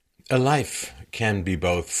A life can be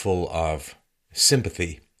both full of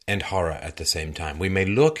sympathy and horror at the same time. We may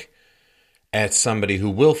look at somebody who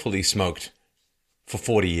willfully smoked for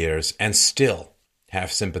 40 years and still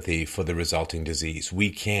have sympathy for the resulting disease.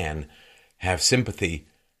 We can have sympathy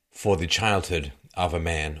for the childhood of a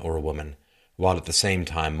man or a woman, while at the same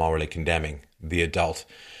time morally condemning the adult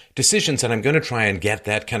decisions. And I'm going to try and get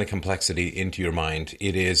that kind of complexity into your mind.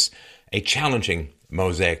 It is a challenging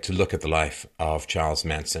mosaic to look at the life of Charles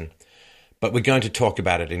Manson, but we're going to talk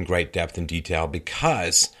about it in great depth and detail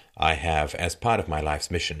because I have, as part of my life's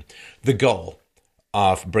mission, the goal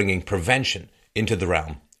of bringing prevention into the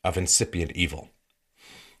realm of incipient evil.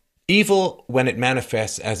 Evil, when it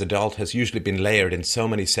manifests as adult, has usually been layered in so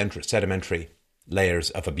many sedimentary layers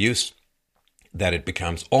of abuse that it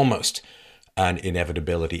becomes almost an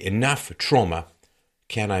inevitability. Enough trauma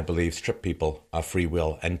can, I believe, strip people of free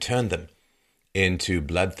will and turn them into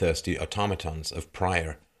bloodthirsty automatons of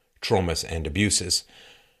prior traumas and abuses.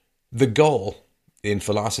 The goal in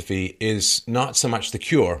philosophy is not so much the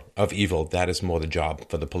cure of evil. That is more the job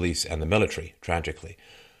for the police and the military, tragically.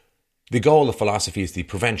 The goal of philosophy is the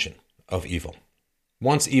prevention of evil.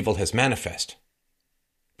 Once evil has manifest,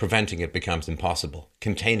 preventing it becomes impossible.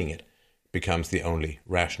 Containing it becomes the only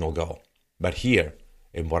rational goal. But here,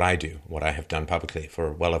 in what I do, what I have done publicly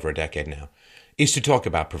for well over a decade now, is to talk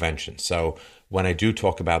about prevention. So when I do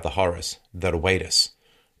talk about the horrors that await us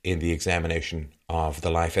in the examination of the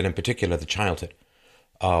life, and in particular the childhood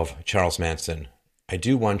of Charles Manson, I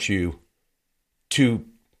do want you to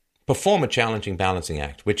perform a challenging balancing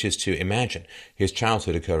act, which is to imagine his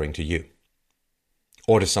childhood occurring to you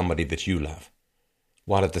or to somebody that you love,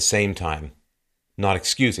 while at the same time not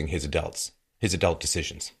excusing his adult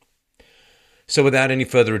decisions. So without any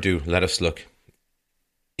further ado, let us look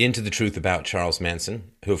into the truth about Charles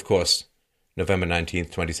Manson, who, of course, November 19th,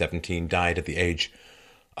 2017, died at the age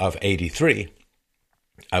of 83.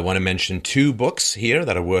 I want to mention two books here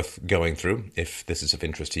that are worth going through, if this is of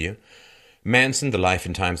interest to you. Manson, The Life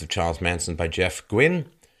and Times of Charles Manson by Jeff Gwynne,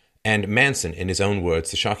 and Manson, in his own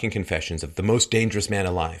words, The Shocking Confessions of the Most Dangerous Man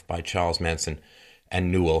Alive by Charles Manson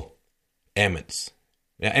and Newell Emmons.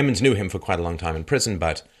 Now, Emmons knew him for quite a long time in prison,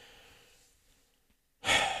 but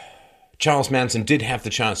Charles Manson did have the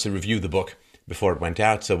chance to review the book before it went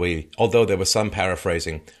out, so although there was some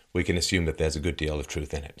paraphrasing, we can assume that there's a good deal of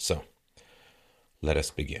truth in it. So, let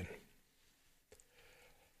us begin.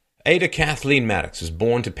 Ada Kathleen Maddox was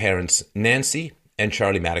born to parents Nancy and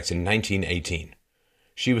Charlie Maddox in 1918.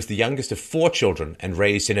 She was the youngest of 4 children and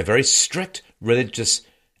raised in a very strict religious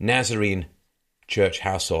Nazarene church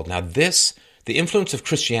household. Now the influence of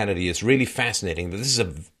Christianity is really fascinating. This is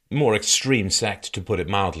a more extreme sect, to put it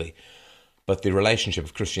mildly. But the relationship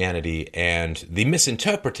of Christianity and the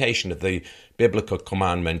misinterpretation of the biblical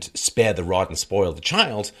commandment, spare the rod and spoil the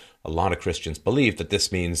child, a lot of Christians believe that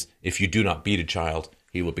this means if you do not beat a child,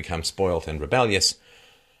 he will become spoiled and rebellious.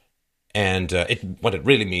 And what it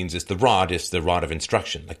really means is the rod of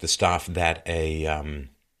instruction, like the staff that a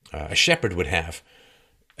shepherd would have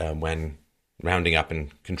when rounding up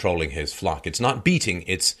and controlling his flock. It's not beating,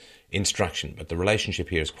 it's instruction, but the relationship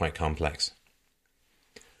here is quite complex.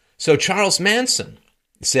 So Charles Manson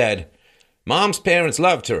said, Mom's parents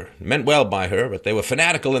loved her, meant well by her, but they were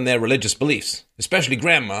fanatical in their religious beliefs, especially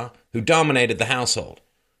Grandma, who dominated the household.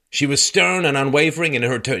 She was stern and unwavering in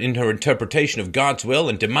her interpretation of God's will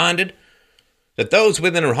and demanded that those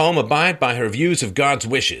within her home abide by her views of God's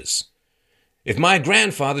wishes. If my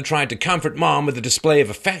grandfather tried to comfort Mom with a display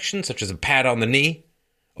of affection, such as a pat on the knee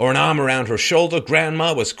or an arm around her shoulder,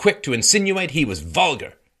 Grandma was quick to insinuate he was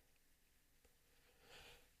vulgar.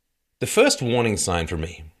 The first warning sign for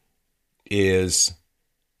me is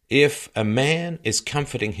if a man is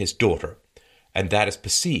comforting his daughter and that is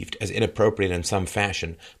perceived as inappropriate in some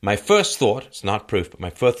fashion, my first thought, it's not proof, but my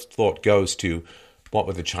first thought goes to what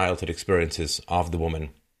were the childhood experiences of the woman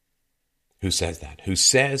who says that, who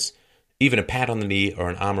says even a pat on the knee or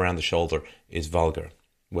an arm around the shoulder is vulgar.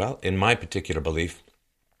 Well, in my particular belief,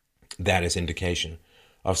 that is indication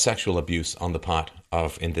of sexual abuse on the part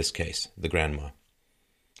of, in this case, the grandma.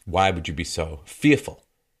 Why would you be so fearful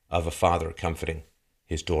of a father comforting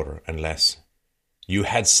his daughter unless you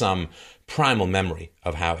had some primal memory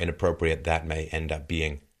of how inappropriate that may end up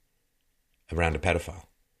being around a pedophile?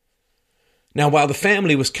 Now, while the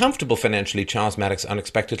family was comfortable financially, Charles Maddox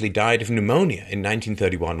unexpectedly died of pneumonia in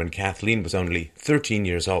 1931 when Kathleen was only 13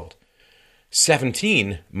 years old.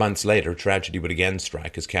 17 months later, tragedy would again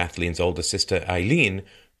strike as Kathleen's older sister Eileen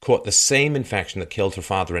caught the same infection that killed her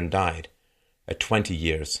father and died at 20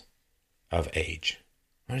 years of age.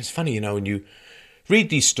 And it's funny, when you read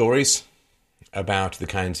these stories about the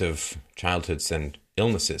kinds of childhoods and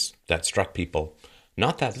illnesses that struck people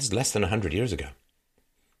not that less than 100 years ago.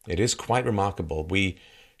 It is quite remarkable. We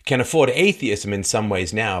can afford atheism in some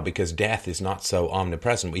ways now because death is not so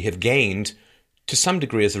omnipresent. We have gained, to some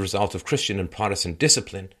degree as a result of Christian and Protestant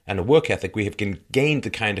discipline and a work ethic, we have gained the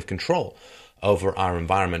kind of control over our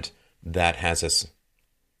environment that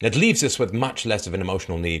leaves us with much less of an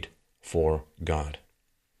emotional need for God.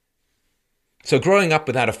 So growing up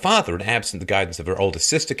without a father and absent the guidance of her oldest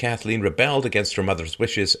sister, Kathleen rebelled against her mother's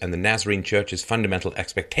wishes and the Nazarene Church's fundamental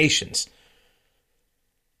expectations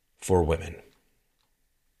for women.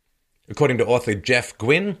 According to author Jeff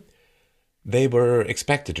Gwynne, they were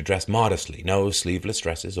expected to dress modestly, no sleeveless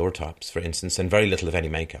dresses or tops, for instance, and very little of any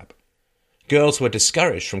makeup. Girls were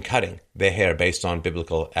discouraged from cutting their hair based on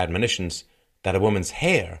biblical admonitions that a woman's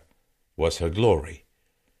hair was her glory.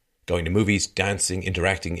 Going to movies, dancing,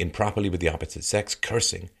 interacting improperly with the opposite sex,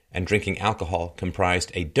 cursing, and drinking alcohol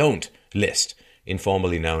comprised a don't list,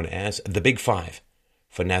 informally known as the Big Five,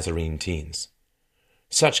 for Nazarene teens.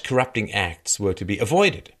 Such corrupting acts were to be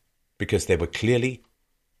avoided because they were clearly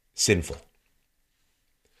sinful.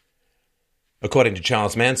 According to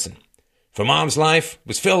Charles Manson, for Mom's life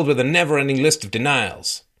was filled with a never-ending list of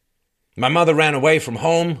denials. My mother ran away from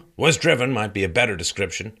home, was driven, might be a better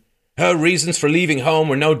description. Her reasons for leaving home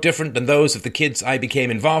were no different than those of the kids I became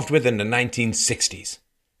involved with in the 1960s.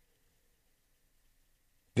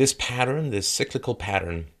 This pattern, this cyclical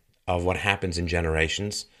pattern of what happens in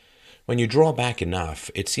generations, when you draw back enough,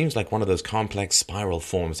 it seems like one of those complex spiral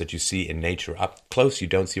forms that you see in nature. Up close, you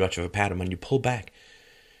don't see much of a pattern. When you pull back,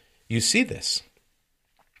 you see this.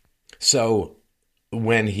 So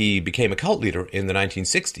when he became a cult leader in the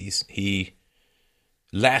 1960s, he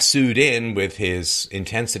lassoed in with his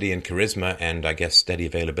intensity and charisma and, I guess, steady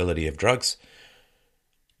availability of drugs,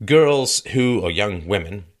 girls or young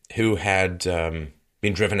women who had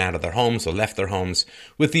been driven out of their homes or left their homes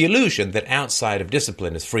with the illusion that outside of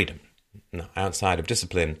discipline is freedom. No, outside of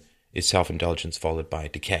discipline is self-indulgence followed by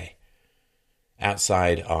decay.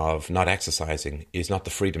 Outside of not exercising is not the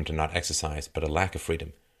freedom to not exercise, but a lack of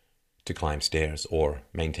freedom to climb stairs or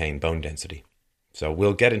maintain bone density. So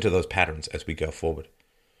we'll get into those patterns as we go forward.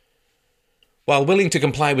 While willing to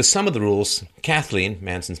comply with some of the rules, Kathleen,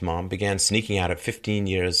 Manson's mom, began sneaking out at 15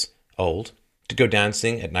 years old to go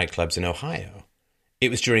dancing at nightclubs in Ohio. It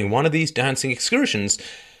was during one of these dancing excursions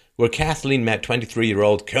where Kathleen met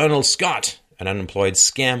 23-year-old Colonel Scott, an unemployed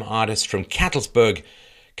scam artist from Catlettsburg,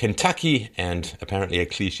 Kentucky, and apparently a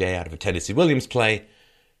cliche out of a Tennessee Williams play.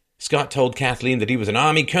 Scott told Kathleen that he was an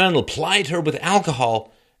army colonel, plied her with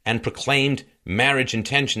alcohol, and proclaimed marriage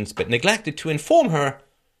intentions, but neglected to inform her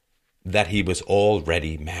that he was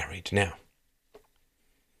already married. Now,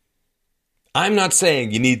 I'm not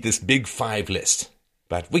saying you need this big five list,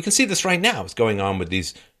 but we can see this right now. It's going on with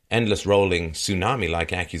these endless rolling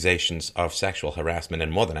tsunami-like accusations of sexual harassment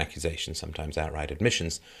and more than accusations, sometimes outright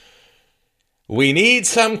admissions. We need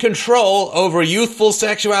some control over youthful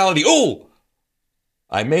sexuality. Ooh!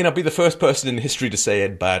 I may not be the first person in history to say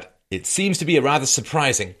it, but it seems to be a rather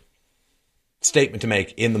surprising statement to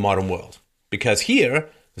make in the modern world. Because here,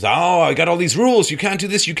 I got all these rules, you can't do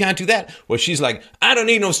this, you can't do that. Well, she's like, I don't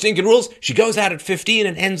need no stinking rules. She goes out at 15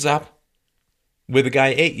 and ends up with a guy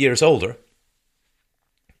 8 years older,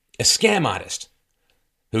 a scam artist,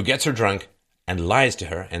 who gets her drunk and lies to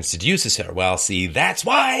her and seduces her. Well, see, that's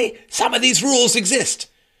why some of these rules exist.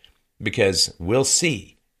 Because we'll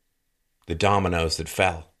see the dominoes that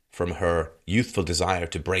fell from her youthful desire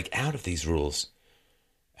to break out of these rules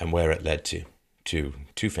and where it led to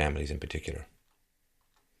two families in particular.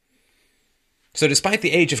 So despite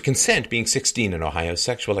the age of consent being 16 in Ohio,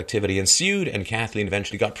 sexual activity ensued and Kathleen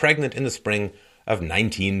eventually got pregnant in the spring of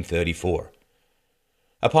 1934.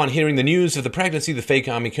 Upon hearing the news of the pregnancy, the fake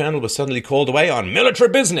army colonel was suddenly called away on military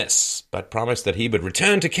business, but promised that he would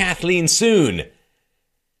return to Kathleen soon.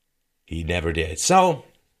 He never did. So,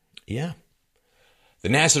 yeah, the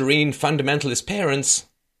Nazarene fundamentalist parents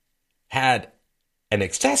had an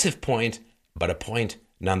excessive point, but a point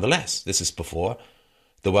nonetheless. This is before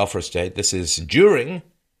the welfare state. This is during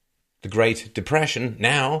the Great Depression.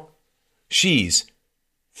 Now, she's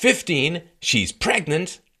 15, she's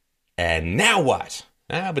pregnant, and now what?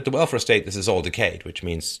 But the welfare state, this is all decayed, which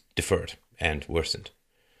means deferred and worsened.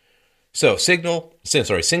 So, single,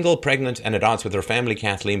 pregnant, and at odds with her family,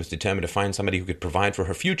 Kathleen was determined to find somebody who could provide for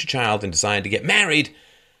her future child and decided to get married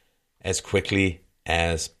as quickly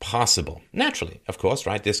as possible. Naturally, of course,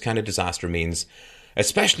 right? This kind of disaster means,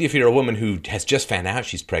 especially if you're a woman who has just found out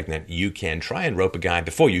she's pregnant, you can try and rope a guy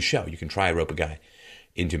before you show. You can try and rope a guy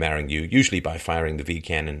into marrying you, usually by firing the V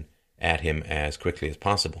cannon at him as quickly as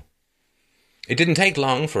possible. It didn't take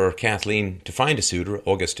long for Kathleen to find a suitor.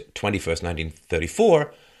 August 21st,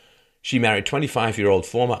 1934, she married 25-year-old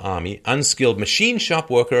former Army unskilled machine shop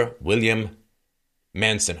worker William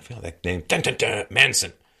Manson. I feel that name. Dun, dun, dun,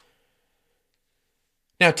 Manson.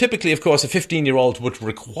 Now, typically, of course, a 15-year-old would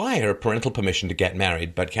require parental permission to get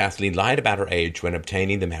married, but Kathleen lied about her age when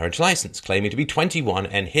obtaining the marriage license, claiming to be 21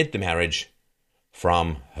 and hid the marriage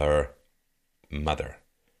from her mother.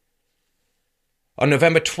 On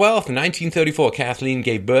November 12th, 1934, Kathleen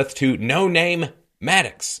gave birth to no-name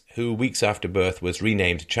Maddox, who weeks after birth was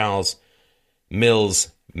renamed Charles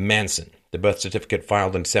Mills Manson. The birth certificate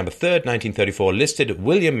filed on December 3rd, 1934, listed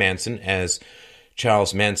William Manson as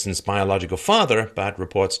Charles Manson's biological father, but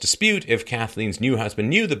reports dispute if Kathleen's new husband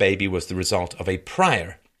knew the baby was the result of a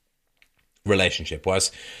prior relationship.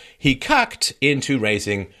 Was he cucked into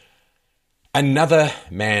raising another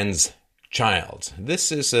man's child?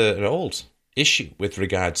 This is an old issue with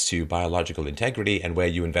regards to biological integrity and where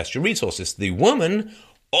you invest your resources. The woman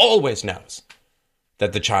always knows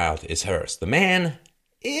that the child is hers. The man,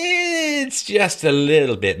 it's just a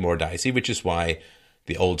little bit more dicey, which is why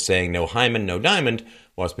the old saying, no hymen, no diamond,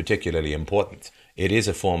 was particularly important. It is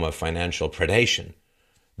a form of financial predation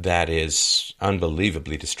that is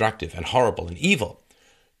unbelievably destructive and horrible and evil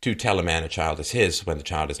to tell a man a child is his when the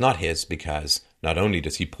child is not his, because not only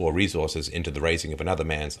does he pour resources into the raising of another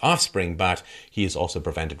man's offspring, but he is also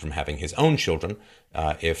prevented from having his own children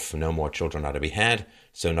if no more children are to be had.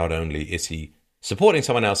 So not only is he supporting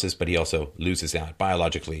someone else's, but he also loses out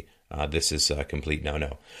biologically. This is a complete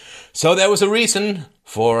no-no. So there was a reason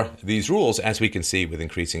for these rules, as we can see with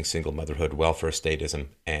increasing single motherhood, welfare statism,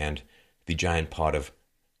 and the giant pot of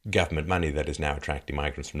government money that is now attracting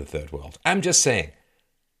migrants from the third world. I'm just saying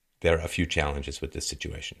there are a few challenges with this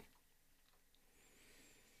situation.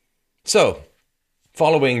 So,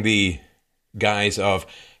 following the guise of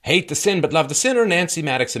hate the sin but love the sinner, Nancy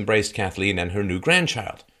Maddox embraced Kathleen and her new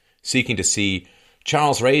grandchild, seeking to see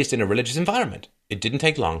Charles raised in a religious environment. It didn't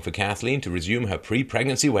take long for Kathleen to resume her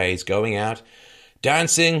pre-pregnancy ways, going out,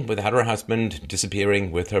 dancing without her husband,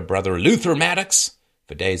 disappearing with her brother Luther Maddox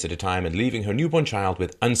for days at a time, and leaving her newborn child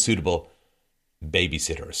with unsuitable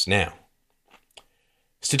babysitters. Now,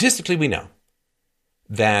 statistically we know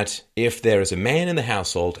that if there is a man in the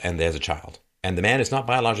household and there's a child, and the man is not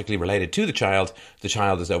biologically related to the child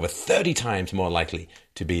is over 30 times more likely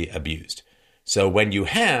to be abused. So when you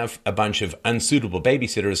have a bunch of unsuitable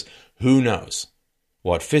babysitters, who knows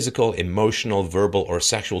what physical, emotional, verbal, or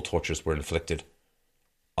sexual tortures were inflicted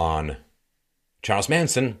on Charles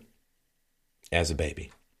Manson as a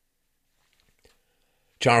baby.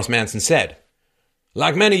 Charles Manson said,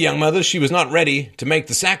 like many young mothers, she was not ready to make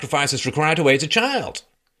the sacrifices required to raise a child.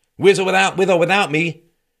 With or without me,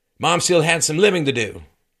 Mom still had some living to do.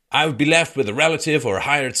 I would be left with a relative or a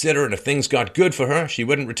hired sitter, and if things got good for her, she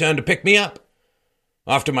wouldn't return to pick me up.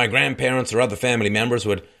 After my grandparents or other family members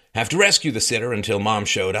would have to rescue the sitter until Mom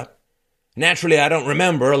showed up. Naturally, I don't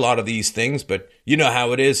remember a lot of these things, but you know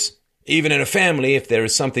how it is. Even in a family, if there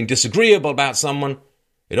is something disagreeable about someone,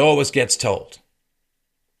 it always gets told.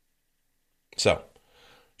 So,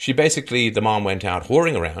 the mom went out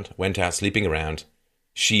whoring around, went out sleeping around.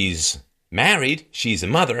 She's married, she's a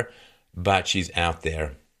mother, but she's out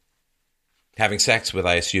there having sex with,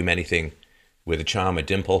 I assume, anything with a charm, a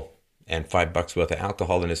dimple, and $5 worth of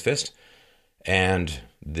alcohol in his fist. And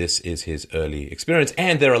this is his early experience.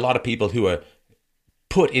 And there are a lot of people who are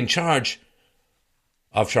put in charge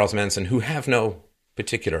of Charles Manson who have no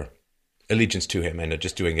particular allegiance to him and are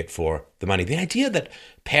just doing it for the money. The idea that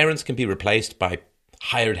parents can be replaced by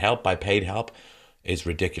hired help, by paid help, is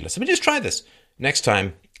ridiculous. I mean, just try this. Next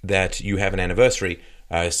time that you have an anniversary,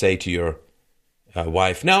 say to your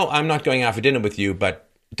wife, no, I'm not going out for dinner with you, but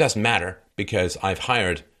it doesn't matter because I've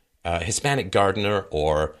hired a Hispanic gardener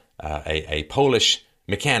or a Polish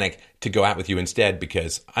mechanic to go out with you instead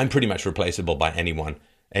because I'm pretty much replaceable by anyone,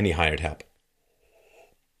 any hired help.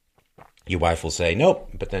 Your wife will say, nope,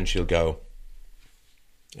 but then she'll go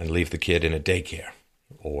and leave the kid in a daycare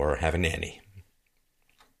or have a nanny.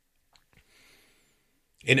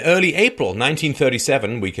 In early April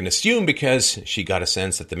 1937, we can assume because she got a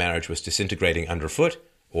sense that the marriage was disintegrating underfoot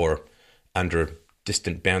or under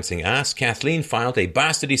distant bouncing ass, Kathleen filed a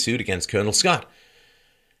bastardy suit against Colonel Scott,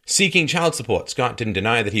 seeking child support. Scott didn't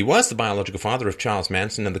deny that he was the biological father of Charles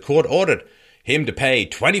Manson, and the court ordered him to pay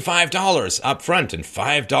 $25 up front and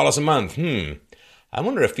 $5 a month. I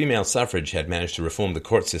wonder if female suffrage had managed to reform the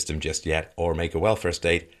court system just yet or make a welfare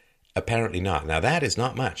state. Apparently not. Now that is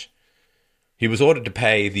not much. He was ordered to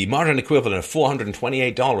pay the modern equivalent of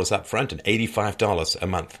 $428 up front and $85 a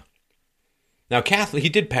month. Now he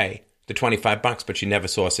did pay the $25, but she never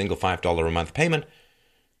saw a single $5 a month payment.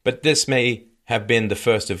 But this may have been the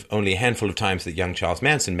first of only a handful of times that young Charles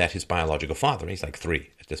Manson met his biological father. He's like 3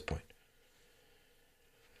 at this point.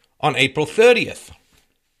 On April 30th,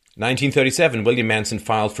 1937, William Manson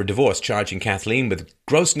filed for divorce, charging Kathleen with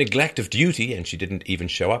gross neglect of duty, and she didn't even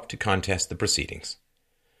show up to contest the proceedings.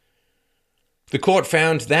 The court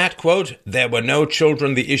found that, quote, there were no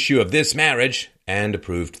children the issue of this marriage, and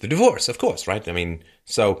approved the divorce, of course, right? I mean,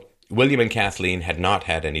 so William and Kathleen had not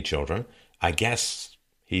had any children. I guess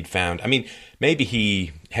maybe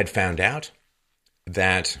he had found out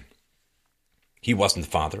that he wasn't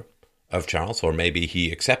the father of Charles, or maybe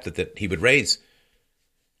he accepted that he would raise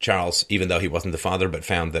Charles, even though he wasn't the father, but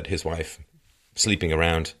found that his wife sleeping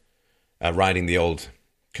around, riding the old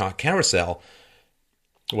carousel,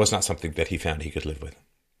 was not something that he found he could live with.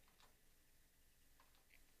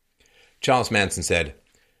 Charles Manson said,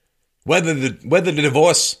 whether the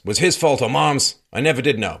divorce was his fault or Mom's, I never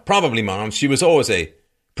did know. Probably Mom's. She was always a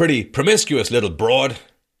pretty promiscuous little broad.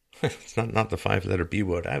 It's not the 5-letter B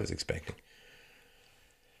word I was expecting.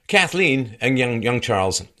 Kathleen and young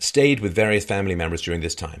Charles stayed with various family members during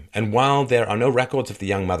this time, and while there are no records of the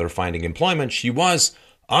young mother finding employment, she was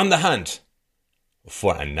on the hunt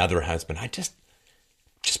for another husband. I just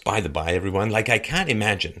by the by, everyone, like I can't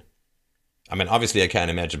imagine. I mean, obviously I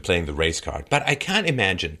can't imagine playing the race card, but I can't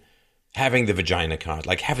imagine having the vagina card,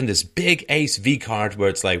 like having this big ace V card where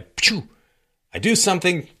it's like, phew, I do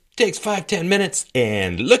something, takes 5-10 minutes,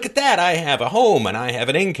 and look at that, I have a home, and I have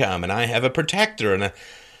an income, and I have a protector, and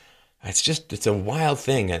it's a wild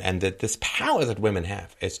thing, and this power that women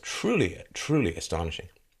have is truly, truly astonishing.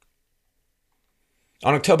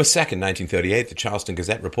 On October 2nd, 1938, the Charleston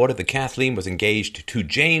Gazette reported that Kathleen was engaged to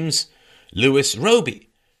James Lewis Roby,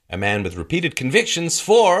 a man with repeated convictions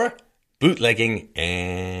for bootlegging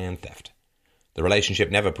and theft. The relationship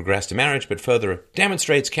never progressed to marriage, but further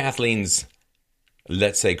demonstrates Kathleen's,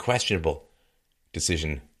 let's say, questionable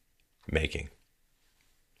decision-making.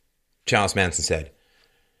 Charles Manson said,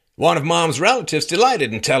 one of Mom's relatives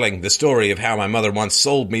delighted in telling the story of how my mother once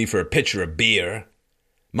sold me for a pitcher of beer.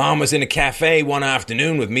 Mom was in a cafe one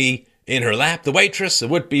afternoon with me in her lap. The waitress, a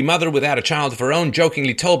would-be mother without a child of her own,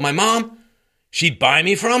 jokingly told my mom she'd buy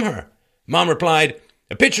me from her. Mom replied,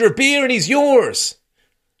 a pitcher of beer and he's yours.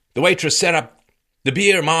 The waitress set up the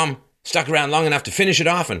beer. Mom stuck around long enough to finish it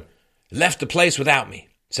off and left the place without me.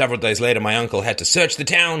 Several days later, my uncle had to search the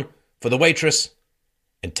town for the waitress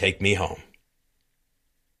and take me home.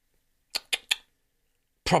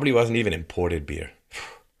 Probably wasn't even imported beer.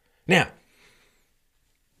 Now,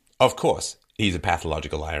 of course, he's a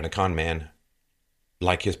pathological liar and a con man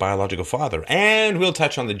like his biological father. And we'll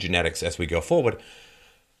touch on the genetics as we go forward.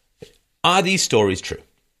 Are these stories true?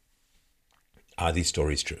 Are these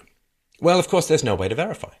stories true? Well, of course, there's no way to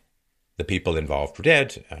verify. The people involved were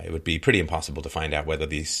dead. It would be pretty impossible to find out whether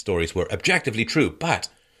these stories were objectively true. But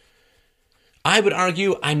I would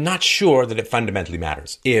argue I'm not sure that it fundamentally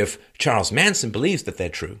matters. If Charles Manson believes that they're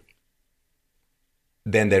true,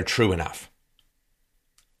 then they're true enough.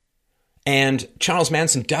 And Charles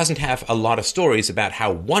Manson doesn't have a lot of stories about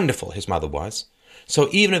how wonderful his mother was. So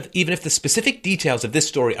even if the specific details of this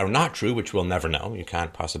story are not true, which we'll never know, you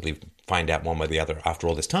can't possibly find out one way or the other after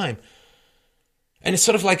all this time. And it's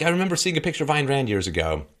sort of like, I remember seeing a picture of Ayn Rand years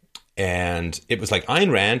ago, and it was like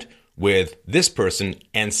Ayn Rand with this person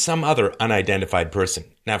and some other unidentified person.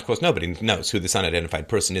 Now, of course, nobody knows who this unidentified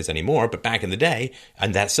person is anymore, but back in the day,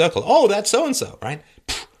 in that circle, oh, that's so-and-so, right?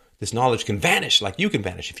 This knowledge can vanish like you can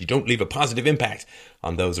vanish. If you don't leave a positive impact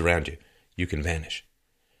on those around you, you can vanish.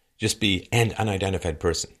 Just be an unidentified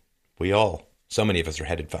person. So many of us are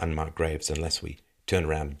headed for unmarked graves unless we turn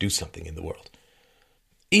around and do something in the world.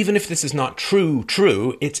 Even if this is not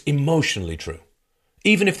true, it's emotionally true.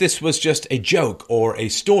 Even if this was just a joke or a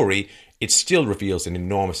story, it still reveals an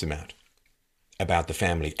enormous amount about the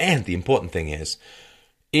family. And the important thing is,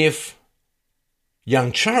 if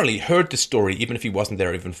young Charlie heard the story, even if he wasn't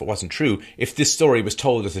there, even if it wasn't true, if this story was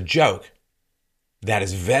told as a joke, that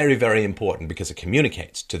is very, very important because it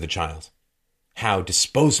communicates to the child how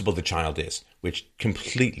disposable the child is, which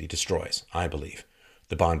completely destroys, I believe,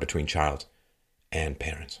 the bond between child and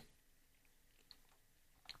parents.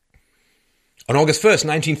 On August 1st,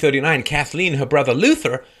 1939, Kathleen, her brother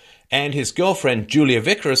Luther, and his girlfriend Julia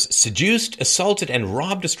Vickers seduced, assaulted, and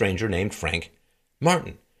robbed a stranger named Frank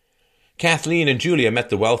Martin. Kathleen and Julia met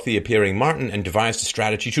the wealthy-appearing Martin and devised a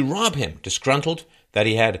strategy to rob him, disgruntled that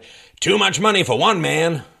he had too much money for one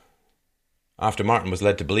man. After Martin was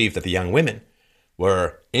led to believe that the young women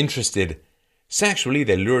were interested sexually,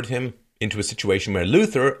 they lured him into a situation where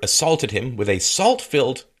Luther assaulted him with a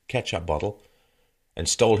salt-filled ketchup bottle and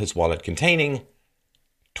stole his wallet containing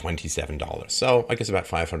 $27. So I guess about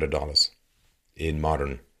 $500 in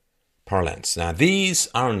modern parlance. Now, these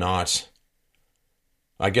are not,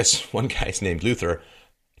 I guess one guy's named Luther.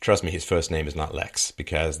 Trust me, his first name is not Lex,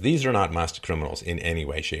 because these are not master criminals in any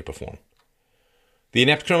way, shape, or form. The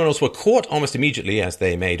inept criminals were caught almost immediately, as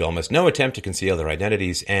they made almost no attempt to conceal their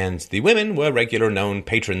identities, and the women were regular known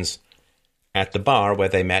patrons at the bar where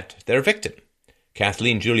they met their victim.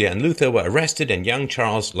 Kathleen, Julia, and Luther were arrested, and young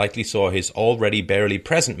Charles likely saw his already barely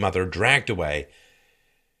present mother dragged away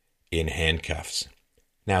in handcuffs.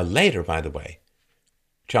 Now, later, by the way,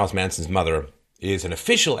 Charles Manson's mother is an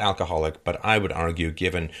official alcoholic, but I would argue,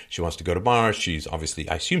 given she wants to go to bars, she's obviously,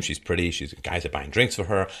 I assume she's pretty, guys are buying drinks for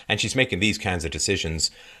her, and she's making these kinds of decisions.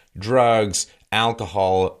 Drugs,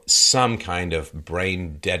 alcohol, some kind of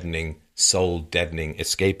brain-deadening, soul-deadening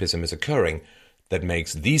escapism is occurring that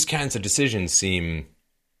makes these kinds of decisions seem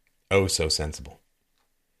oh so sensible.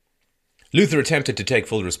 Luther attempted to take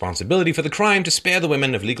full responsibility for the crime to spare the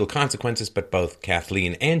women of legal consequences, but both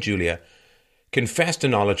Kathleen and Julia confessed to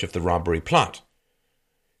knowledge of the robbery plot.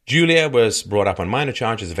 Julia was brought up on minor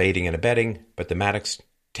charges of aiding and abetting, but the Maddox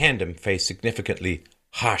tandem faced significantly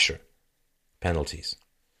harsher penalties.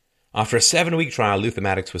 After a 7-week trial, Luther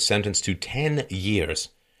Maddox was sentenced to 10 years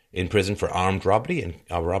in prison for armed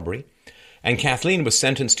robbery, and Kathleen was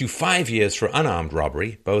sentenced to 5 years for unarmed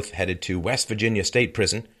robbery, both headed to West Virginia State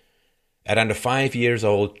Prison. At under 5 years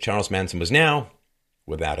old, Charles Manson was now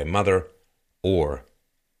without a mother or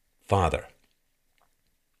father.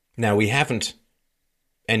 Now, we haven't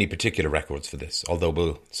any particular records for this, although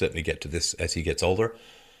we'll certainly get to this as he gets older.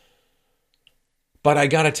 But I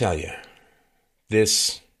gotta tell you,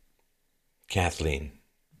 this Kathleen,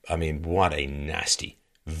 I mean, what a nasty,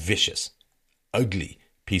 vicious, ugly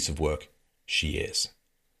piece of work she is.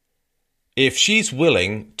 If she's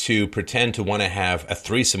willing to pretend to want to have a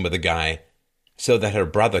threesome with a guy so that her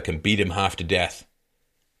brother can beat him half to death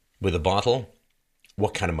with a bottle,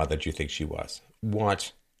 what kind of mother do you think she was?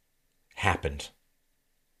 What happened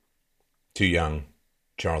to young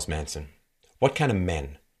Charles Manson? What kind of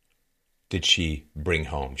men did she bring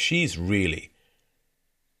home? She's really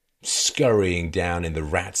scurrying down in the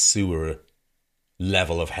rat sewer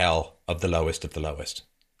level of hell of the lowest of the lowest.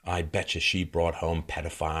 I bet you she brought home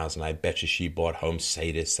pedophiles, and I bet you she brought home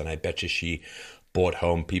sadists, and I bet you she brought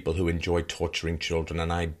home people who enjoy torturing children,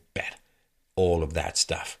 and I bet all of that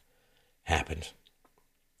stuff happened.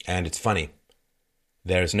 And it's funny,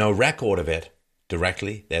 there's no record of it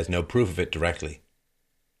directly, there's no proof of it directly,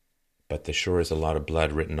 but there sure is a lot of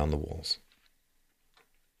blood written on the walls.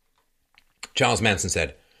 Charles Manson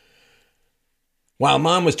said, "While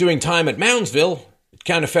Mom was doing time at Moundsville, it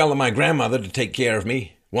kind of fell to my grandmother to take care of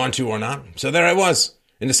me, want to or not. So there I was,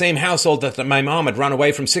 in the same household that my mom had run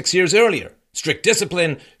away from 6 years earlier. Strict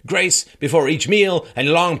discipline, grace before each meal, and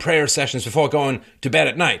long prayer sessions before going to bed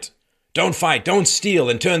at night. Don't fight, don't steal,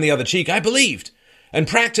 and turn the other cheek. I believed and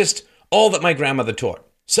practiced all that my grandmother taught.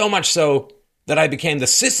 So much so that I became the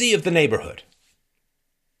sissy of the neighborhood."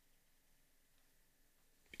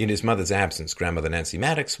 In his mother's absence, grandmother Nancy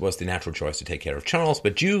Maddox was the natural choice to take care of Charles,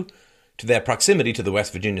 but due to their proximity to the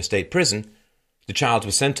West Virginia State Prison, the child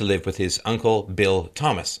was sent to live with his uncle Bill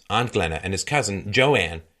Thomas, Aunt Glenna, and his cousin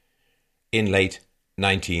Joanne in late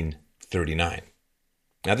 1939.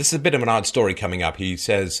 Now, this is a bit of an odd story coming up. He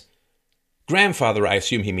says, grandfather, I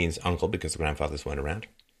assume he means uncle because the grandfathers weren't around.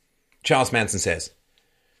 Charles Manson says,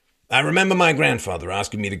 "I remember my grandfather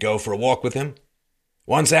asking me to go for a walk with him.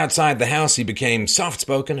 Once outside the house, he became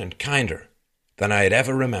soft-spoken and kinder than I had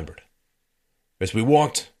ever remembered. As we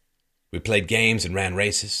walked, we played games and ran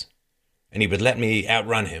races, and he would let me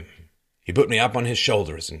outrun him. He put me up on his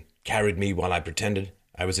shoulders and carried me while I pretended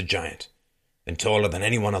I was a giant and taller than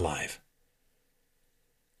anyone alive.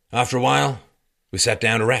 After a while, we sat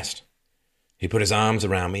down to rest. He put his arms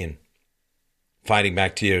around me and, fighting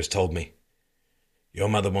back tears, told me, 'Your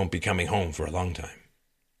mother won't be coming home for a long time.'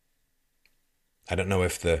 I don't know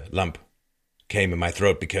if the lump came in my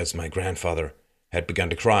throat because my grandfather had begun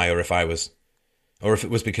to cry, or if it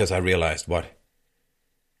was because I realized what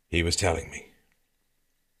he was telling me."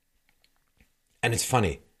 And it's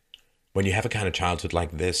funny, when you have a kind of childhood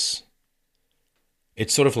like this,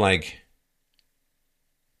 it's sort of like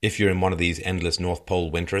if you're in one of these endless North Pole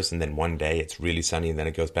winters and then one day it's really sunny and then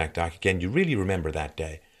it goes back dark again, you really remember that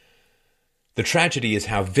day. The tragedy is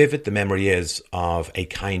how vivid the memory is of a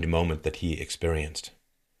kind moment that he experienced.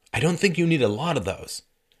 I don't think you need a lot of those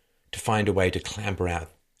to find a way to clamber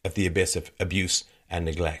out of the abyss of abuse and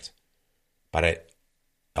neglect. But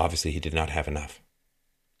obviously he did not have enough.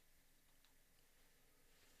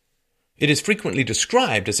 It is frequently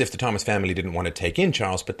described as if the Thomas family didn't want to take in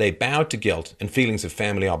Charles, but they bowed to guilt and feelings of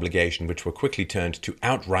family obligation, which were quickly turned to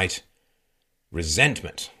outright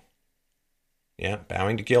resentment. Yeah,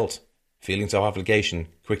 bowing to guilt, feelings of obligation,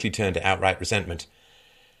 quickly turned to outright resentment.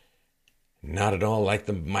 Not at all like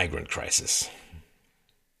the migrant crisis.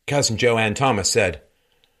 Cousin Joanne Thomas said,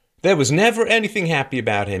 "There was never anything happy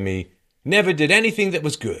about him. He never did anything that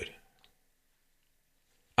was good."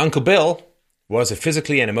 Uncle Bill was a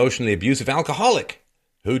physically and emotionally abusive alcoholic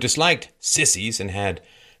who disliked sissies and had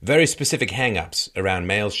very specific hang-ups around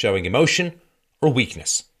males showing emotion or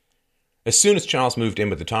weakness. As soon as Charles moved in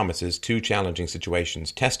with the Thomases, two challenging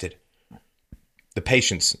situations tested the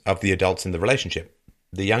patience of the adults in the relationship: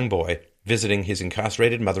 the young boy visiting his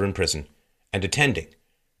incarcerated mother in prison and attending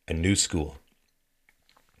a new school.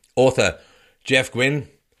 Author Jeff Gwynne,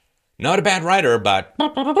 not a bad writer, but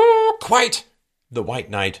quite the white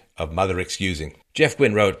knight of mother excusing. Jeff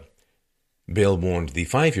Gwynne wrote, "Bill warned the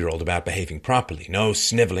 5-year-old about behaving properly. No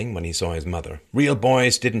sniveling when he saw his mother. Real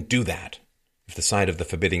boys didn't do that. If the sight of the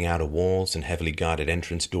forbidding outer walls and heavily guarded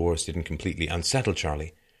entrance doors didn't completely unsettle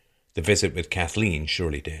Charlie, the visit with Kathleen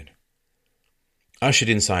surely did." Ushered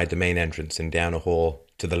inside the main entrance and down a hall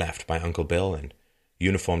to the left by Uncle Bill and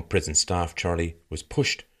uniformed prison staff, Charlie was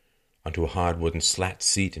pushed onto a hard wooden slat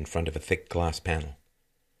seat in front of a thick glass panel.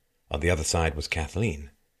 On the other side was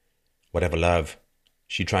Kathleen. Whatever love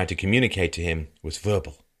she tried to communicate to him was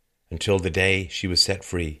verbal. Until the day she was set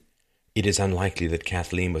free, it is unlikely that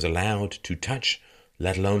Kathleen was allowed to touch,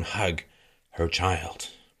 let alone hug, her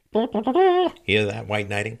child. Hear that, white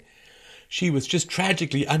knighting? She was just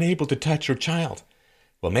tragically unable to touch her child.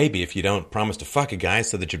 Well, maybe if you don't promise to fuck a guy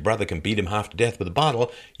so that your brother can beat him half to death with a bottle,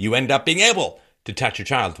 you end up being able to touch your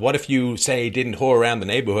child. What if you, say, didn't whore around the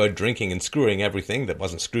neighborhood drinking and screwing everything that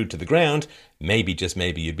wasn't screwed to the ground? Maybe, just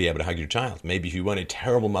maybe, you'd be able to hug your child. Maybe if you weren't a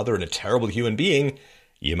terrible mother and a terrible human being,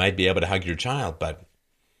 you might be able to hug your child. But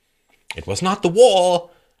it was not the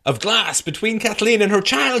wall of glass between Kathleen and her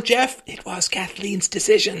child, Jeff. It was Kathleen's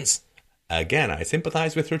decisions. Again, I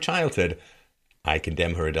sympathize with her childhood. I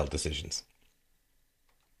condemn her adult decisions.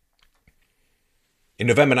 In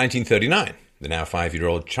November 1939, the now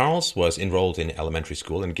 5-year-old Charles was enrolled in elementary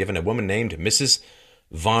school and given a woman named Mrs.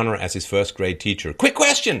 Varner as his first grade teacher. Quick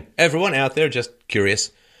question, everyone out there, just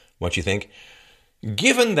curious what you think.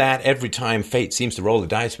 Given that every time fate seems to roll the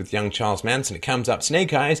dice with young Charles Manson, it comes up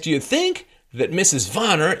snake eyes, do you think that Mrs.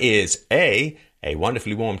 Varner is A,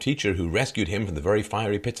 wonderfully warm teacher who rescued him from the very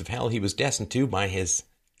fiery pits of hell he was destined to by his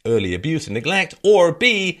early abuse and neglect, or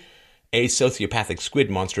B, a sociopathic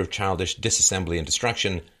squid monster of childish disassembly and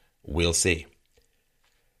destruction? We'll see.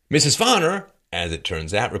 Mrs. Varner, as it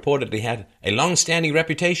turns out, reportedly had a long-standing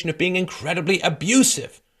reputation of being incredibly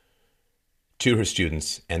abusive to her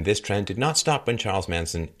students, and this trend did not stop when Charles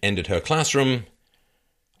Manson entered her classroom.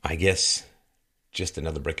 I guess just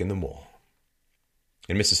another brick in the wall.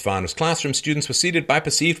 In Mrs. Varner's classroom, students were seated by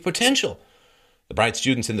perceived potential. The bright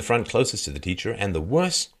students in the front closest to the teacher, and the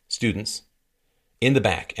worse students in the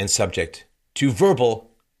back and subject to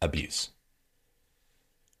verbal abuse.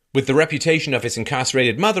 With the reputation of his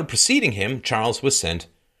incarcerated mother preceding him, Charles was sent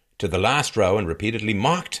to the last row and repeatedly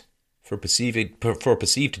mocked for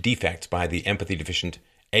perceived defects by the empathy-deficient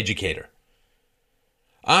educator.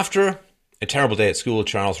 After a terrible day at school,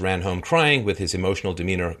 Charles ran home crying, with his emotional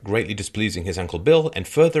demeanor greatly displeasing his Uncle Bill, and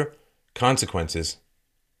further consequences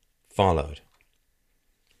followed.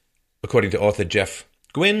 According to author Jeff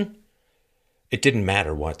Gwynne, it didn't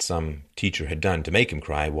matter what some teacher had done to make him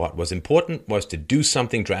cry. What was important was to do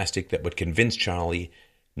something drastic that would convince Charlie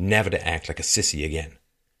never to act like a sissy again.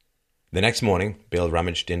 The next morning, Bill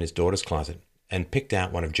rummaged in his daughter's closet and picked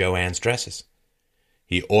out one of Joanne's dresses.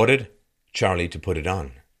 He ordered Charlie to put it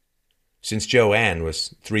on. Since Joanne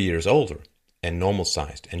was 3 years older and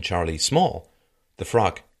normal-sized and Charlie small, the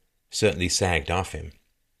frock certainly sagged off him.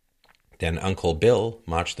 Then Uncle Bill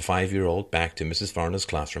marched the 5-year-old back to Mrs. Varner's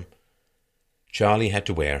classroom. Charlie had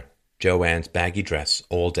to wear Joanne's baggy dress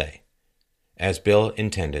all day. As Bill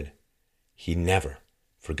intended, he never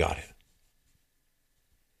forgot it.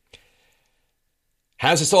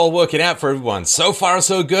 How's this all working out for everyone? So far,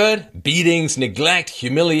 so good? Beatings, neglect,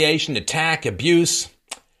 humiliation, attack, abuse.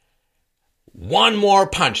 One more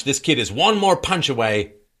punch. This kid is one more punch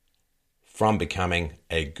away from becoming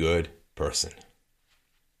a good person.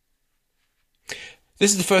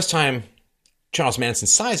 This is the first time Charles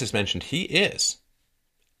Manson's size is mentioned. He is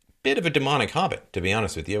a bit of a demonic hobbit, to be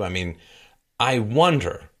honest with you. I mean, I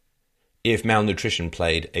wonder if malnutrition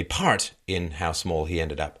played a part in how small he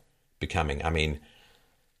ended up becoming. I mean,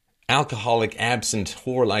 alcoholic, absent,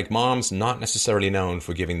 whore-like moms, not necessarily known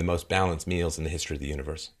for giving the most balanced meals in the history of the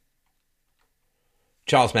universe.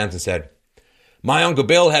 Charles Manson said, "My Uncle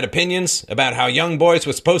Bill had opinions about how young boys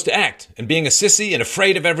were supposed to act, and being a sissy and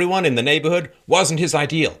afraid of everyone in the neighborhood wasn't his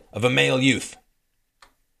ideal of a male youth.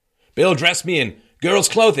 Bill dressed me in girls'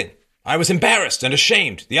 clothing. I was embarrassed and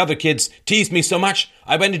ashamed. The other kids teased me so much,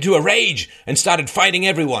 I went into a rage and started fighting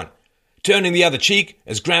everyone. Turning the other cheek,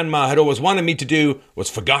 as Grandma had always wanted me to do, was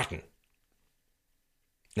forgotten."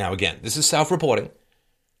 Now again, this is self-reporting,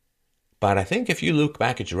 but I think if you look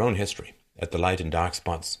back at your own history, at the light and dark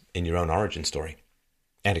spots in your own origin story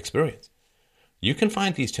and experience, you can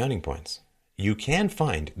find these turning points. You can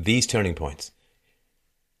find these turning points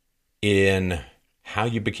in how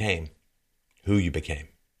you became who you became.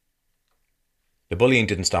 The bullying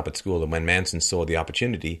didn't stop at school, and when Manson saw the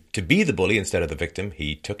opportunity to be the bully instead of the victim,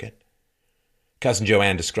 he took it. Cousin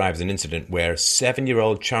Joanne describes an incident where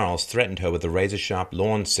 7-year-old Charles threatened her with a razor-sharp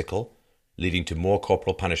lawn sickle, leading to more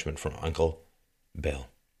corporal punishment from Uncle Bill.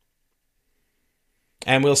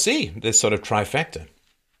 And we'll see this sort of trifecta.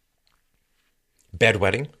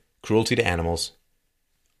 Bedwetting, cruelty to animals,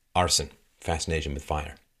 arson, fascination with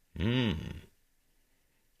fire.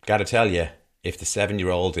 Gotta tell you, if the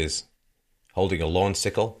 7-year-old is holding a lawn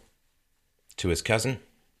sickle to his cousin,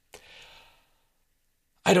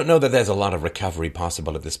 I don't know that there's a lot of recovery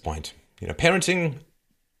possible at this point. You know, parenting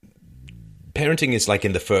is like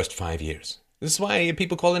in the first 5 years. This is why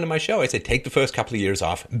people call into my show. I say, take the first couple of years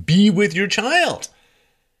off. Be with your child.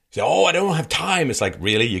 Say, oh, I don't have time. It's like,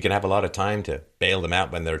 really? You can have a lot of time to bail them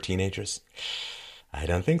out when they're teenagers? I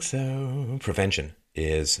don't think so. Prevention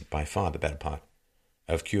is by far the better part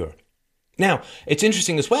of cure. Now, it's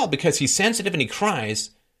interesting as well because he's sensitive and he cries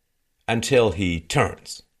until he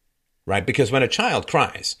turns, right? Because when a child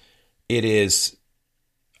cries, it is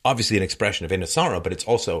obviously an expression of inner sorrow, but it's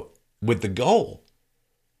also with the goal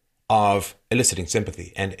of eliciting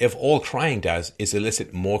sympathy. And if all crying does is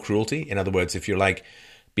elicit more cruelty, in other words, if you're like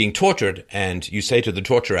being tortured and you say to the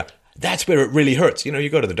torturer, that's where it really hurts. You know, you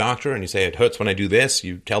go to the doctor and you say, it hurts when I do this.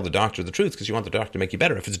 You tell the doctor the truth because you want the doctor to make you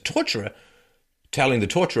better. If it's a torturer, telling the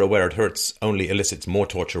torturer where it hurts only elicits more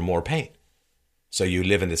torture, more pain. So you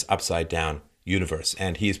live in this upside down universe.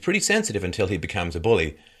 And he is pretty sensitive until he becomes a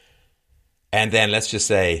bully. And then let's just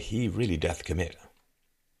say he really doth commit.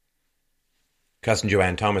 Cousin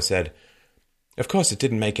Joanne Thomas said, of course it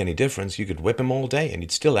didn't make any difference. You could whip him all day and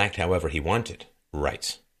he'd still act however he wanted.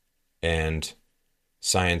 Right. And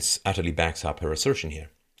science utterly backs up her assertion here.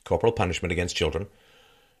 Corporal punishment against children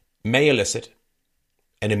may elicit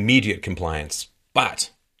an immediate compliance, but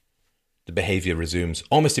the behavior resumes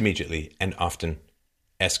almost immediately and often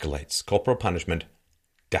escalates. Corporal punishment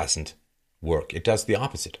doesn't work. It does the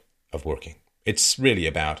opposite of working. It's really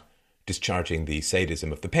about discharging the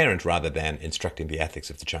sadism of the parent rather than instructing the ethics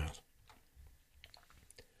of the child.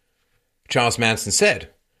 Charles Manson said,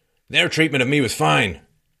 their treatment of me was fine.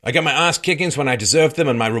 I got my ass kickings when I deserved them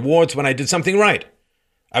and my rewards when I did something right.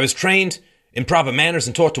 I was trained in proper manners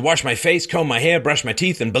and taught to wash my face, comb my hair, brush my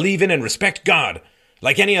teeth, and believe in and respect God,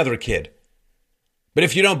 like any other kid. But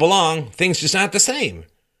if you don't belong, things just aren't the same.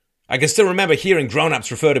 I can still remember hearing grown-ups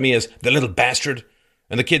refer to me as the little bastard,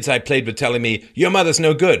 and the kids I played with telling me, your mother's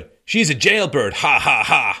no good. She's a jailbird. Ha, ha,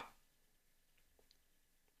 ha.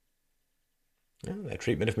 Well, their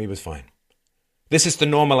treatment of me was fine. This is the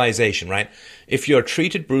normalization, right? If you're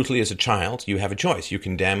treated brutally as a child, you have a choice. You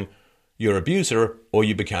condemn your abuser or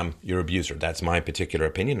you become your abuser. That's my particular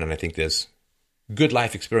opinion, and I think there's good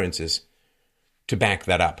life experiences to back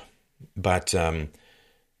that up. But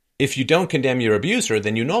if you don't condemn your abuser,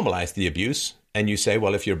 then you normalize the abuse, and you say,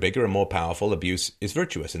 well, if you're bigger and more powerful, abuse is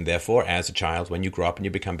virtuous. And therefore, as a child, when you grow up and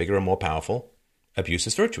you become bigger and more powerful, abuse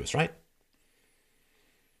is virtuous, right?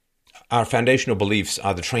 Our foundational beliefs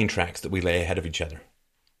are the train tracks that we lay ahead of each other.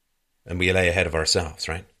 And we lay ahead of ourselves,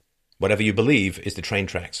 right? Whatever you believe is the train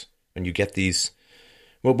tracks. And you get these...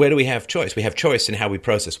 Well, where do we have choice? We have choice in how we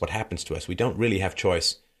process what happens to us. We don't really have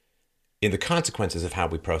choice in the consequences of how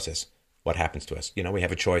we process what happens to us. You know, we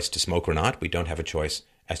have a choice to smoke or not. We don't have a choice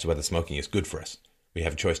as to whether smoking is good for us. We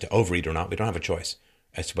have a choice to overeat or not. We don't have a choice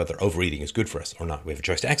as to whether overeating is good for us or not. We have a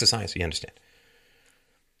choice to exercise, you understand.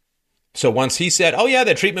 So once he said, oh yeah,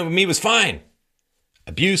 their treatment with me was fine.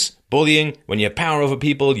 Abuse, bullying, when you have power over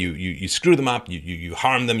people, you screw them up, you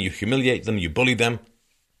harm them, you humiliate them, you bully them.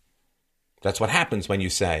 That's what happens when you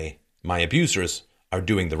say, my abusers are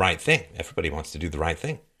doing the right thing. Everybody wants to do the right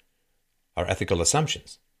thing. Our ethical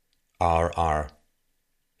assumptions are our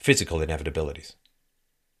physical inevitabilities.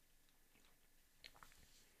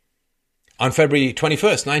 On February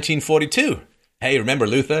 21st, 1942, hey, remember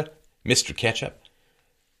Luther, Mr. Ketchup?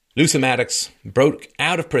 Luther Maddox broke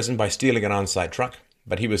out of prison by stealing an on-site truck,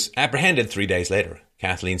 but he was apprehended 3 days later.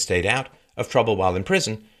 Kathleen stayed out of trouble while in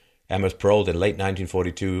prison and was paroled in late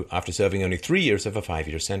 1942 after serving only 3 years of a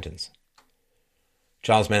 5-year sentence.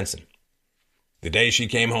 Charles Manson. The day she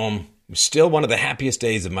came home was still one of the happiest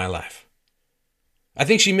days of my life. I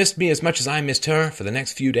think she missed me as much as I missed her. For the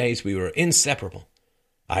next few days we were inseparable.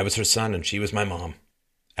 I was her son and she was my mom.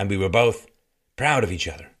 And we were both proud of each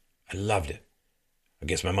other. I loved it. I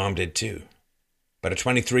guess my mom did too. But a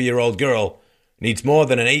 23-year-old girl needs more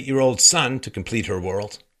than an 8-year-old son to complete her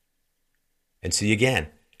world. And see again,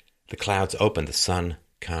 the clouds open, the sun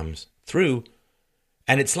comes through.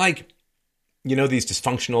 And it's like, you know, these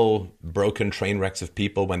dysfunctional, broken train wrecks of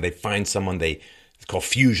people, when they find someone, it's called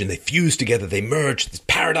fusion. They fuse together, they merge. This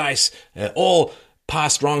paradise, all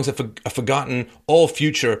past wrongs are forgotten. All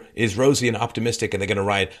future is rosy and optimistic, and they're going to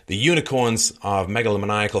ride the unicorns of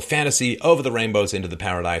megalomaniacal fantasy over the rainbows into the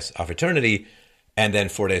paradise of eternity. And then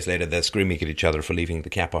 4 days later, they're screaming at each other for leaving the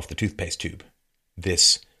cap off the toothpaste tube.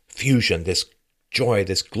 This fusion, this joy,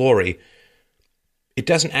 this glory, it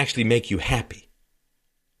doesn't actually make you happy.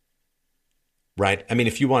 Right? I mean,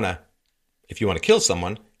 if you want to kill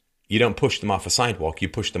someone, you don't push them off a sidewalk, you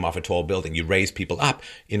push them off a tall building. You raise people up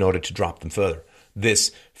in order to drop them further.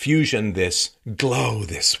 This fusion, this glow,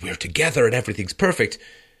 this we're together and everything's perfect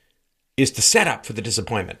is the setup for the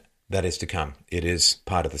disappointment that is to come. It is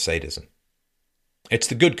part of the sadism. It's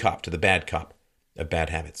the good cop to the bad cop of bad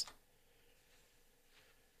habits.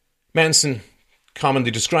 Manson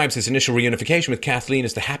commonly describes his initial reunification with Kathleen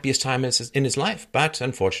as the happiest time in his life, but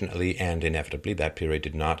unfortunately and inevitably that period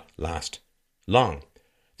did not last long.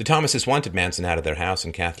 The Thomases wanted Manson out of their house,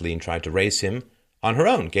 and Kathleen tried to raise him on her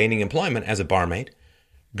own, gaining employment as a barmaid,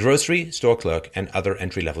 grocery store clerk, and other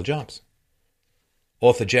entry-level jobs.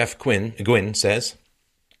 Author Jeff Gwynne says,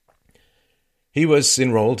 he was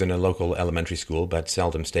enrolled in a local elementary school but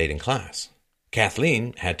seldom stayed in class.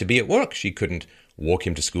 Kathleen had to be at work. She couldn't walk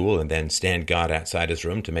him to school and then stand guard outside his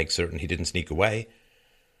room to make certain he didn't sneak away.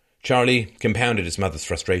 Charlie compounded his mother's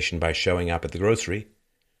frustration by showing up at the grocery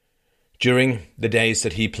during the days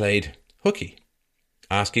that he played hooky,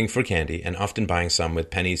 asking for candy and often buying some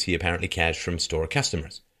with pennies he apparently cashed from store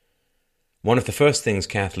customers. One of the first things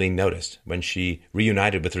Kathleen noticed when she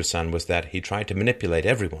reunited with her son was that he tried to manipulate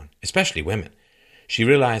everyone, especially women. She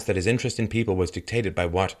realized that his interest in people was dictated by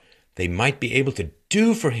what they might be able to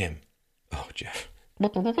do for him. Oh, Jeff.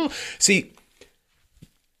 See,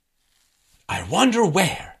 I wonder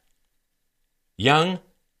where young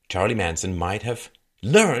Charlie Manson might have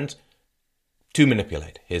learned to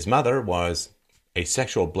manipulate. His mother was a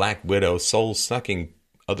sexual black widow, soul-sucking,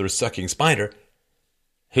 other-sucking spider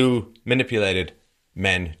who manipulated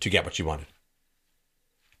men to get what she wanted.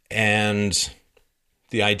 And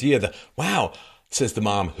the idea that, wow, says the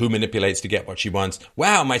mom who manipulates to get what she wants,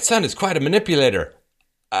 wow, my son is quite a manipulator.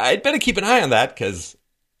 I'd better keep an eye on that because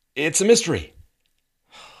it's a mystery.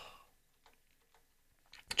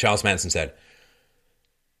 Charles Manson said,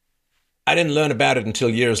 I didn't learn about it until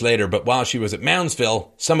years later, but while she was at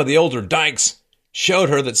Moundsville, some of the older dykes showed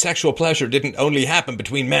her that sexual pleasure didn't only happen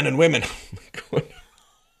between men and women. Well,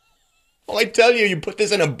 I tell you, you put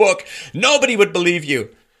this in a book, nobody would believe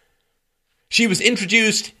you. She was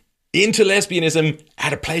introduced into lesbianism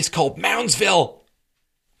at a place called Moundsville.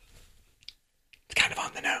 It's kind of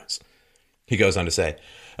on the nose. He goes on to say,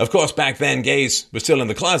 of course, back then, gays were still in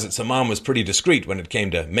the closet, so Mom was pretty discreet when it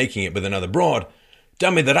came to making it with another broad.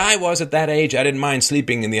 Dummy that I was at that age, I didn't mind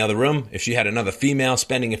sleeping in the other room if she had another female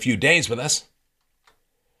spending a few days with us.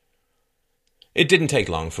 It didn't take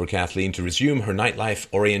long for Kathleen to resume her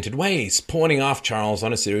nightlife-oriented ways, pawning off Charles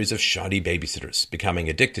on a series of shoddy babysitters, becoming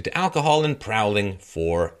addicted to alcohol and prowling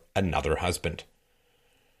for another husband.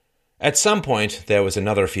 At some point, there was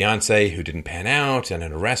another fiancé who didn't pan out and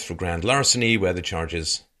an arrest for grand larceny where the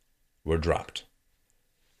charges were dropped.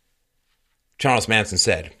 Charles Manson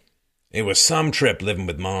said, it was some trip living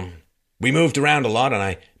with Mom. We moved around a lot and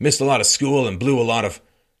I missed a lot of school and blew a lot of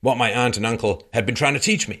what my aunt and uncle had been trying to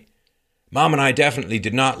teach me. Mom and I definitely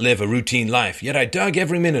did not live a routine life, yet I dug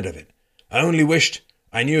every minute of it. I only wished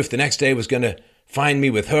I knew if the next day was going to find me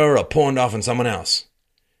with her or pawned off on someone else.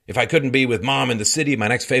 If I couldn't be with Mom in the city, my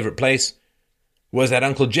next favorite place was at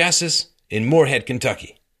Uncle Jess's in Moorhead,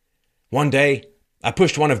 Kentucky. One day, I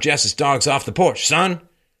pushed one of Jess's dogs off the porch. Son,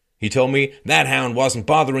 he told me, that hound wasn't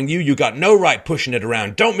bothering you. You got no right pushing it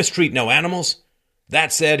around. Don't mistreat no animals.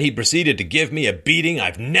 That said, he proceeded to give me a beating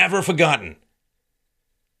I've never forgotten.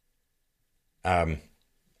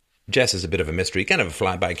 Jess is a bit of a mystery, kind of a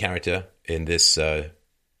flyby character in this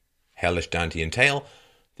hellish Dantean tale.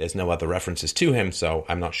 There's no other references to him, so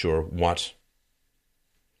I'm not sure what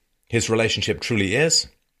his relationship truly is.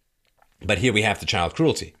 But here we have the child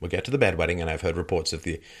cruelty. We'll get to the bedwetting, and I've heard reports of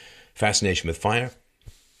the fascination with fire.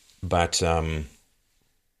 But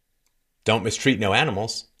don't mistreat no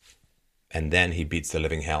animals. And then he beats the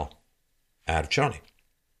living hell out of Charlie.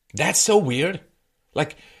 That's so weird.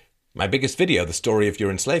 Like, my biggest video, The Story of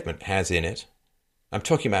Your Enslavement, has in it, I'm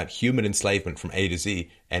talking about human enslavement from A to Z,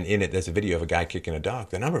 and in it there's a video of a guy kicking a dog.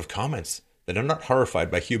 The number of comments that are not horrified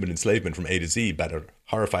by human enslavement from A to Z, but are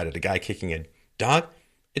horrified at a guy kicking a dog,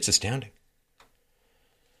 it's astounding.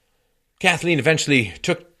 Kathleen eventually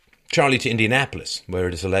took Charlie to Indianapolis, where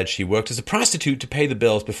it is alleged she worked as a prostitute to pay the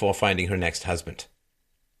bills before finding her next husband.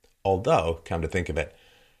 Although, come to think of it,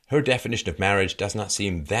 her definition of marriage does not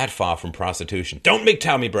seem that far from prostitution. Don't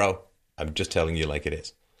tell me, bro. I'm just telling you like it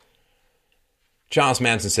is. Charles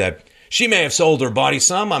Manson said, "She may have sold her body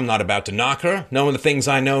some. I'm not about to knock her. Knowing the things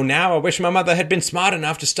I know now, I wish my mother had been smart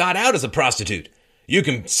enough to start out as a prostitute. You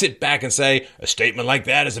can sit back and say, a statement like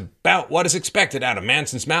that is about what is expected out of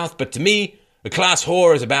Manson's mouth, but to me, a class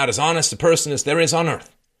whore is about as honest a person as there is on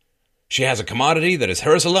earth. She has a commodity that is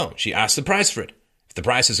hers alone. She asks the price for it. If the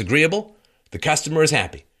price is agreeable, the customer is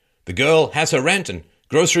happy. The girl has her rent and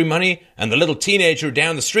grocery money, and the little teenager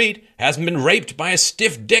down the street hasn't been raped by a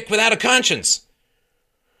stiff dick without a conscience.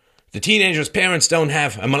 The teenager's parents don't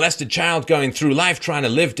have a molested child going through life trying to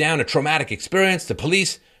live down a traumatic experience. The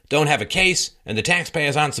police don't have a case, and the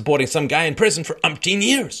taxpayers aren't supporting some guy in prison for umpteen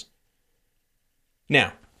years."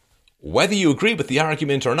 Now, whether you agree with the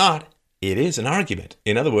argument or not, it is an argument.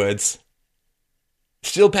 In other words,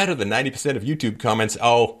 still better than 90% of YouTube comments,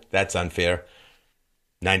 "Oh, that's unfair."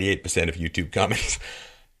 98% of YouTube comments.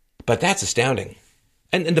 But that's astounding.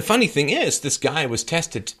 And the funny thing is, this guy was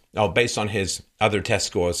tested, based on his other test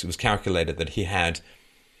scores, it was calculated that he had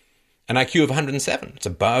an IQ of 107. It's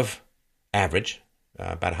above average,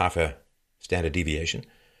 about half a standard deviation.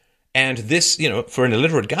 And this, for an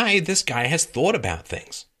illiterate guy, this guy has thought about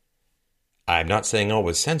things. I'm not saying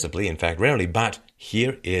always sensibly, in fact, rarely, but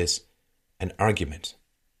here is an argument.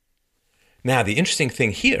 Now, the interesting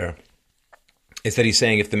thing here is that he's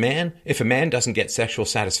saying if a man doesn't get sexual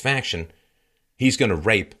satisfaction, he's going to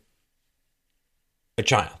rape a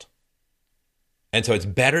child. And so it's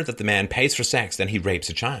better that the man pays for sex than he rapes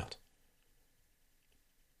a child.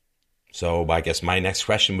 So I guess my next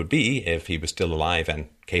question would be, if he was still alive and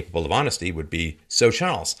capable of honesty, would be, "So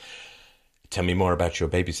Charles, tell me more about your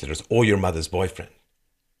babysitters or your mother's boyfriend.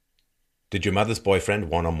 Did your mother's boyfriend,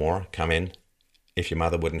 one or more, come in if your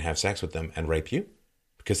mother wouldn't have sex with them and rape you?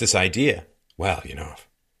 Because this idea, well, if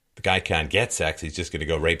the guy can't get sex, he's just going to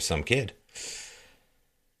go rape some kid."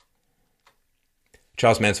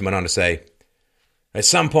 Charles Manson went on to say, "At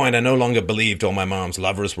some point, I no longer believed all my mom's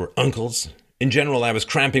lovers were uncles. In general, I was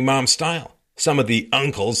cramping mom's style. Some of the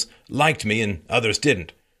uncles liked me and others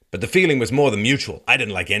didn't. But the feeling was more than mutual. I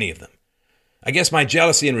didn't like any of them. I guess my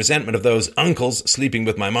jealousy and resentment of those uncles sleeping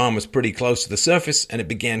with my mom was pretty close to the surface, and it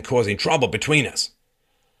began causing trouble between us."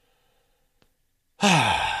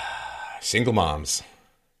 Single moms.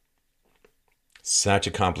 Such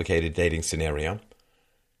a complicated dating scenario.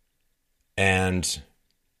 And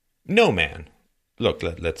no man, look,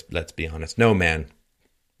 let's be honest, no man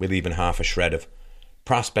with even half a shred of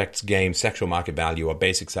prospects, game, sexual market value, or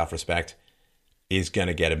basic self-respect is going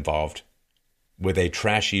to get involved with a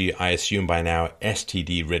trashy, I assume by now,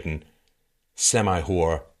 STD-ridden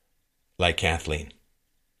semi-whore like Kathleen.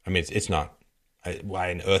 I mean, it's not. Why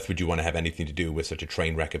on earth would you want to have anything to do with such a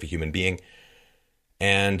train wreck of a human being?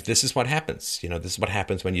 And this is what happens. This is what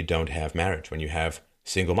happens when you don't have marriage, when you have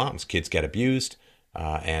single moms. Kids get abused,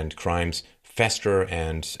 and crimes fester.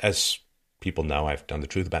 And as people know, I've done the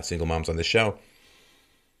truth about single moms on this show.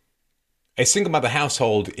 A single mother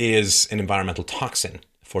household is an environmental toxin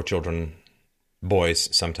for children, boys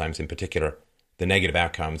sometimes in particular. The negative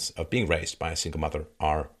outcomes of being raised by a single mother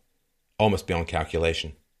are almost beyond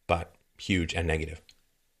calculation, but huge and negative.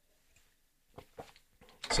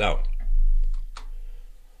 So,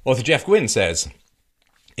 author Jeff Gwynne says,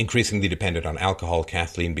 increasingly dependent on alcohol,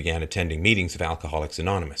 Kathleen began attending meetings of Alcoholics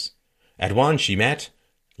Anonymous. At one, she met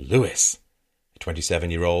Lewis, a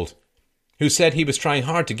 27-year-old, who said he was trying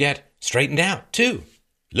hard to get straightened out, too.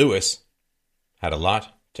 Lewis had a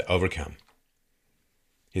lot to overcome.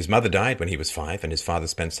 His mother died when he was 5, and his father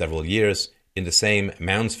spent several years in the same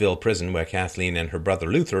Moundsville prison where Kathleen and her brother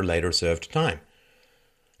Luther later served time.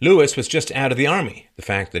 Lewis was just out of the army. The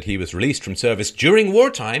fact that he was released from service during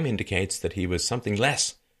wartime indicates that he was something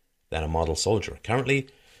less than a model soldier. Currently,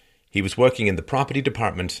 he was working in the property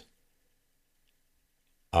department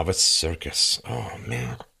of a circus. Oh,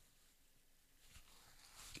 man.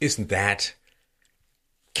 Isn't that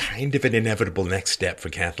kind of an inevitable next step for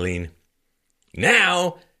Kathleen?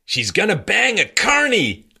 Now, she's gonna bang a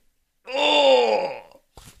carny! Oh!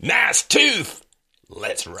 Nice tooth.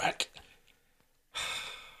 Let's rock.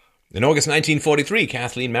 In August 1943,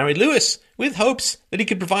 Kathleen married Lewis with hopes that he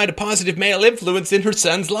could provide a positive male influence in her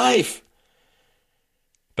son's life.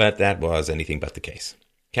 But that was anything but the case.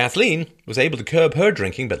 Kathleen was able to curb her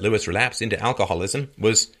drinking, but Lewis relapsed into alcoholism,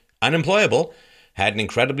 was unemployable, had an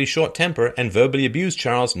incredibly short temper, and verbally abused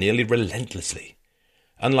Charles nearly relentlessly.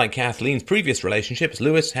 Unlike Kathleen's previous relationships,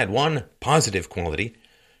 Lewis had one positive quality.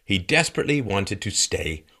 He desperately wanted to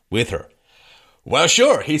stay with her. Well,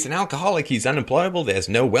 sure, he's an alcoholic, he's unemployable, there's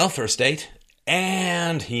no welfare state,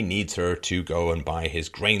 and he needs her to go and buy his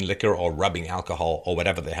grain liquor or rubbing alcohol or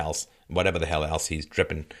whatever the hell else he's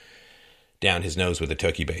dripping down his nose with a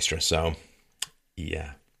turkey baster. So,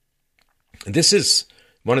 yeah. This is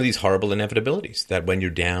one of these horrible inevitabilities, that when you're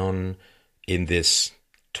down in this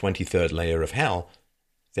 23rd layer of hell,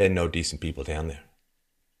 there are no decent people down there.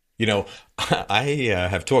 You know, I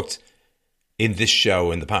have talked in this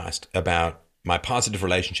show in the past about my positive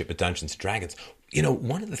relationship with Dungeons & Dragons. You know,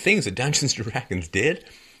 one of the things that Dungeons & Dragons did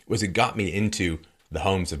was it got me into the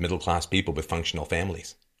homes of middle-class people with functional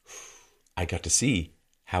families. I got to see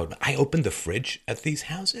how I opened the fridge at these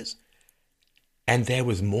houses, and there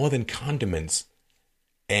was more than condiments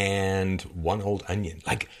and one old onion.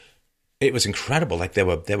 Like, it was incredible. Like, there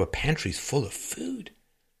were pantries full of food.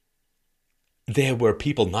 There were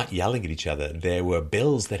people not yelling at each other. There were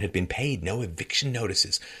bills that had been paid, no eviction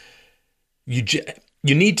notices. You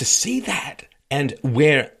need to see that. And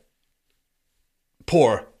where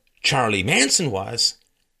poor Charlie Manson was,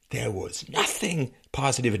 there was nothing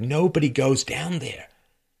positive. Nobody goes down there.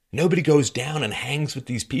 Nobody goes down and hangs with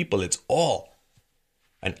these people. It's all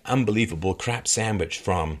an unbelievable crap sandwich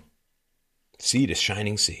from sea to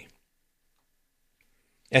shining sea.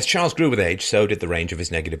 As Charles grew with age, so did the range of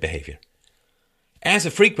his negative behavior. As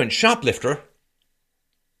a frequent shoplifter,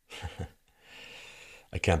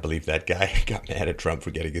 I can't believe that guy got mad at Trump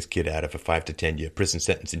for getting his kid out of a 5 to 10 year prison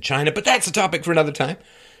sentence in China, but that's a topic for another time.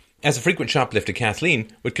 As a frequent shoplifter,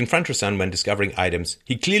 Kathleen would confront her son when discovering items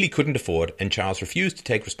he clearly couldn't afford, and Charles refused to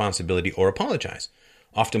take responsibility or apologize,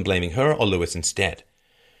 often blaming her or Lewis instead.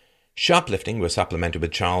 Shoplifting was supplemented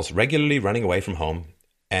with Charles regularly running away from home,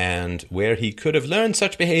 and where he could have learned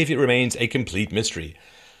such behavior remains a complete mystery.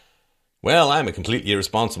 Well, I'm a completely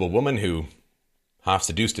irresponsible woman who half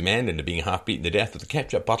seduced a man into being half beaten to death with a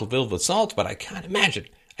ketchup bottle filled with salt, but I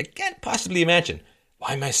can't possibly imagine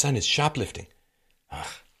why my son is shoplifting. Ugh.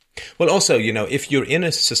 Well, also, you know, if you're in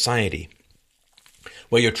a society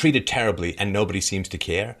where you're treated terribly and nobody seems to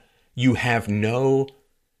care, you have no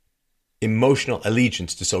emotional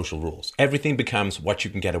allegiance to social rules. Everything becomes what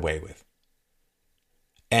you can get away with.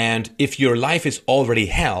 And if your life is already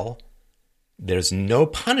hell, there's no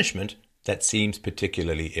punishment that seems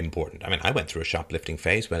particularly important. I mean, I went through a shoplifting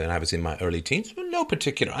phase when I was in my early teens. Well, no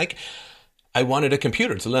particular. I wanted a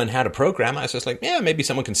computer to learn how to program. I was just like, yeah, maybe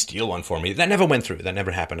someone can steal one for me. That never went through. That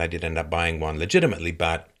never happened. I did end up buying one legitimately,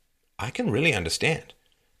 but I can really understand.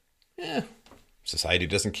 Yeah, society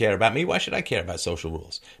doesn't care about me. Why should I care about social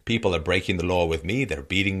rules? People are breaking the law with me. They're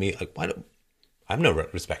beating me. Like, I have no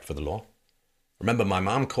respect for the law. Remember, my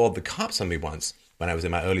mom called the cops on me once when I was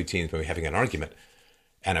in my early teens when we were having an argument,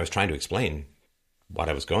 and I was trying to explain what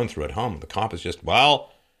I was going through at home. The cop is just,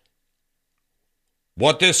 well,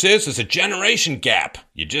 what this is a generation gap.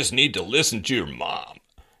 You just need to listen to your mom.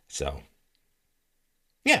 So,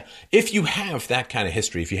 yeah, if you have that kind of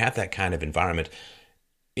history, if you have that kind of environment,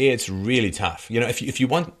 it's really tough. You know, if you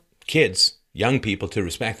want kids, young people to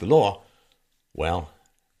respect the law, well,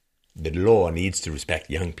 the law needs to respect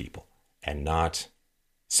young people and not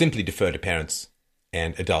simply defer to parents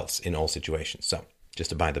and adults in all situations. So,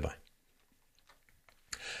 just a by the by.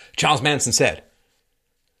 Charles Manson said,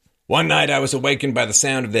 "One night I was awakened by the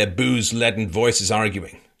sound of their booze-leaden voices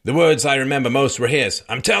arguing. The words I remember most were his.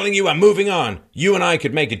 I'm telling you, I'm moving on. You and I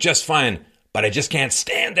could make it just fine, but I just can't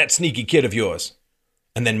stand that sneaky kid of yours."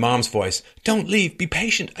 And then Mom's voice, "Don't leave, be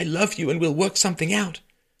patient. I love you and we'll work something out."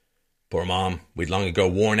 Poor Mom, we'd long ago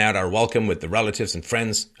worn out our welcome with the relatives and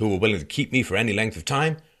friends who were willing to keep me for any length of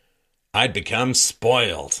time. I'd become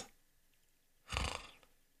spoiled.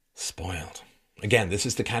 Spoiled. Again, this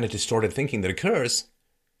is the kind of distorted thinking that occurs.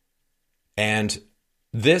 And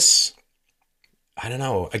this, I don't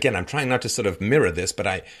know, again, I'm trying not to sort of mirror this,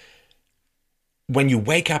 but when you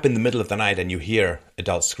wake up in the middle of the night and you hear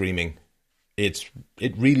adults screaming, it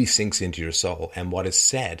really sinks into your soul. And what is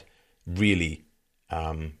said really,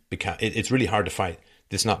 it's really hard to fight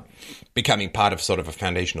this not becoming part of sort of a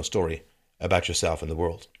foundational story about yourself and the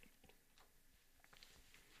world.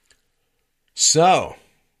 So,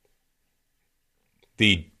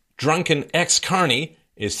 the drunken ex-carny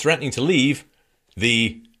is threatening to leave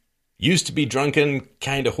the used to be drunken,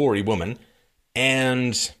 kind of hoary woman,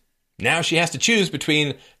 and now she has to choose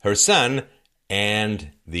between her son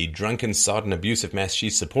and the drunken, sodden, abusive mess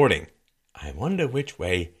she's supporting. I wonder which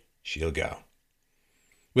way she'll go.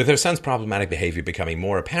 With her son's problematic behavior becoming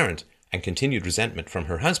more apparent and continued resentment from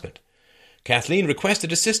her husband, Kathleen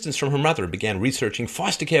requested assistance from her mother and began researching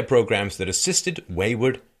foster care programs that assisted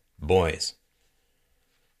wayward boys.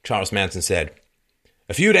 Charles Manson said,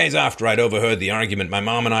 "A few days after I'd overheard the argument, my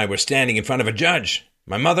mom and I were standing in front of a judge.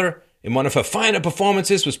 My mother, in one of her finer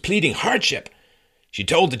performances, was pleading hardship. She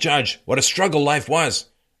told the judge what a struggle life was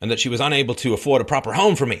and that she was unable to afford a proper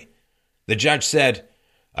home for me. The judge said,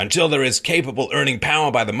 'Until there is capable earning power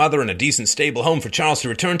by the mother and a decent, stable home for Charles to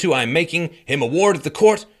return to, I am making him a ward of the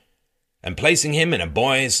court and placing him in a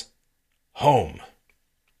boy's home.'"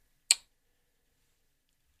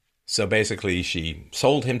 So basically, she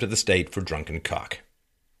sold him to the state for drunken cock.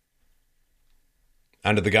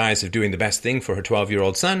 Under the guise of doing the best thing for her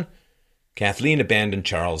 12-year-old son, Kathleen abandoned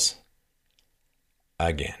Charles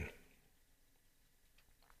again.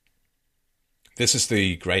 This is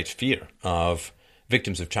the great fear of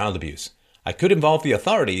victims of child abuse. I could involve the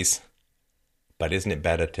authorities, but isn't it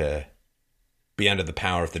better to be under the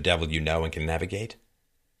power of the devil you know and can navigate?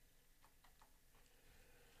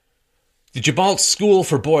 The Jabal School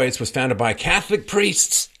for Boys was founded by Catholic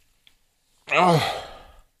priests. Oh.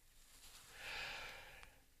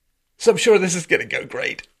 So I'm sure this is going to go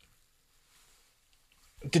great.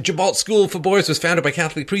 The Jabal School for Boys was founded by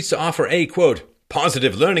Catholic priests to offer a, quote,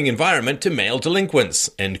 "positive learning environment to male delinquents,"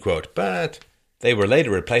 end quote. But they were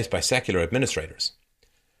later replaced by secular administrators.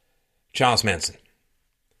 Charles Manson.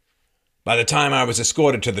 "By the time I was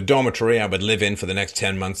escorted to the dormitory I would live in for the next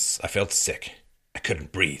 10 months, I felt sick. I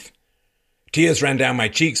couldn't breathe. Tears ran down my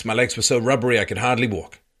cheeks, my legs were so rubbery I could hardly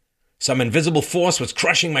walk. Some invisible force was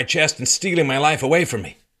crushing my chest and stealing my life away from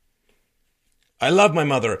me. I loved my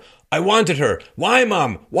mother. I wanted her. Why,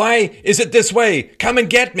 Mom? Why is it this way? Come and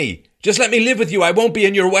get me. Just let me live with you. I won't be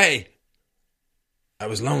in your way." I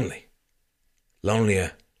was lonely.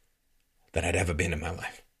 Lonelier than I'd ever been in my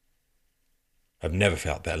life. I've never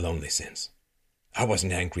felt that lonely since. I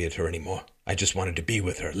wasn't angry at her anymore. I just wanted to be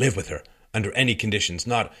with her, live with her, under any conditions,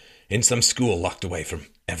 not in some school locked away from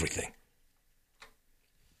everything.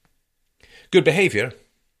 Good behavior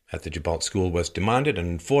at the Jabal School was demanded and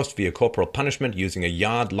enforced via corporal punishment using a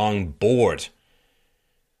yard-long board.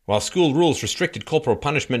 While school rules restricted corporal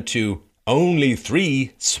punishment to only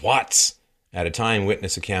 3 swats at a time,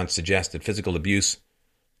 witness accounts suggest that physical abuse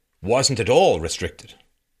wasn't at all restricted.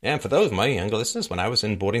 And for those of my younger listeners, when I was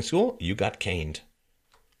in boarding school, you got caned.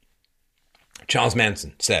 Charles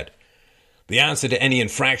Manson said, "The answer to any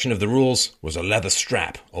infraction of the rules was a leather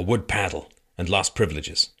strap or wood paddle and lost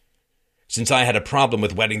privileges. Since I had a problem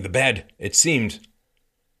with wetting the bed, it seemed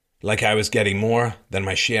like I was getting more than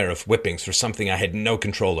my share of whippings for something I had no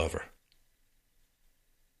control over."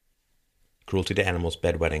 Cruelty to animals,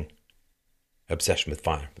 bedwetting, obsession with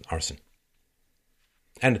fire, arson.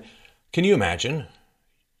 And can you imagine?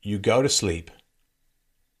 You go to sleep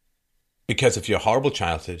because of your horrible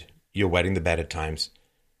childhood, you're wetting the bed at times.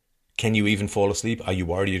 Can you even fall asleep? Are you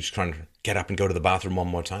worried you're just trying to get up and go to the bathroom one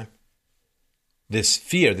more time? This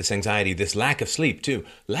fear, this anxiety, this lack of sleep too.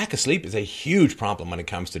 Lack of sleep is a huge problem when it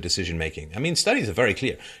comes to decision making. I mean, studies are very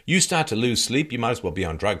clear. You start to lose sleep, you might as well be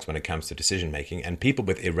on drugs when it comes to decision making. And people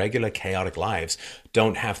with irregular, chaotic lives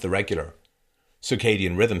don't have the regular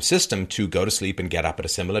circadian rhythm system to go to sleep and get up at a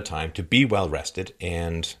similar time, to be well rested,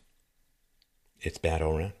 and it's bad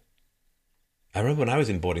all around. I remember when I was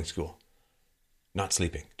in boarding school, not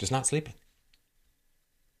sleeping, just not sleeping.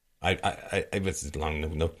 I was long,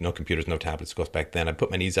 no computers, no tablets, of course, back then. I'd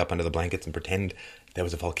put my knees up under the blankets and pretend there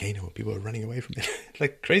was a volcano and people were running away from it.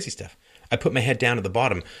 Like crazy stuff. I put my head down at the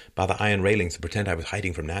bottom by the iron railings and pretend I was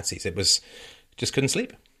hiding from Nazis. Just couldn't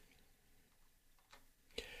sleep.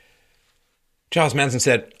 Charles Manson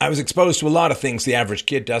said, "I was exposed to a lot of things the average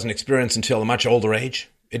kid doesn't experience until a much older age.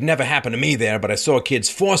 It never happened to me there, but I saw kids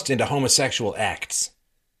forced into homosexual acts."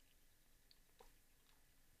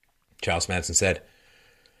 Charles Manson said,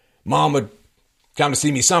 "Mom would come to see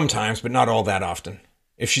me sometimes, but not all that often.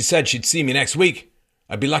 If she said she'd see me next week,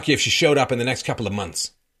 I'd be lucky if she showed up in the next couple of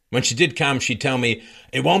months. When she did come, she'd tell me,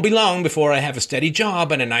 'It won't be long before I have a steady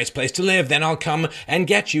job and a nice place to live. Then I'll come and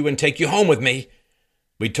get you and take you home with me.'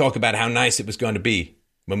 We'd talk about how nice it was going to be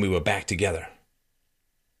when we were back together."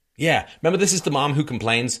 Yeah, remember, this is the mom who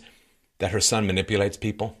complains that her son manipulates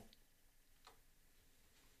people.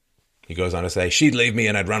 He goes on to say, "She'd leave me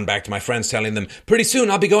and I'd run back to my friends telling them, 'Pretty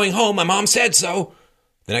soon I'll be going home. My mom said so.'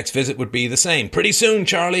 The next visit would be the same. 'Pretty soon,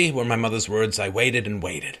 Charlie,' were my mother's words. I waited and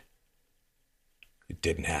waited. It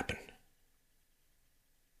didn't happen.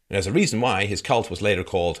 And as a reason why, his cult was later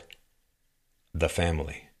called the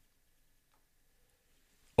Family.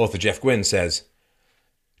 Author Jeff Gwynne says,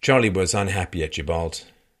 Charlie was unhappy at Gibault.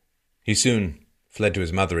 He soon fled to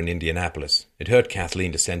his mother in Indianapolis. It hurt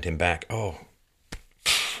Kathleen to send him back. Oh.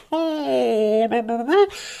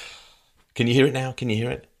 Can you hear it now? Can you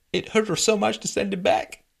hear it? It hurt her so much to send him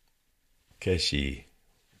back. Because she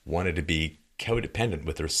wanted to be codependent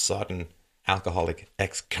with her sodden, alcoholic,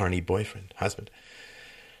 ex-carny boyfriend, husband.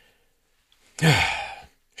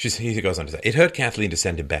 He goes on to say, it hurt Kathleen to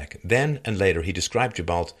send him back. Then and later he described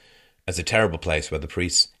Gibault as a terrible place where the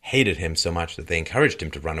priests hated him so much that they encouraged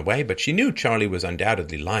him to run away, but she knew Charlie was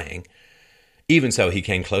undoubtedly lying. Even so, he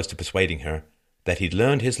came close to persuading her that he'd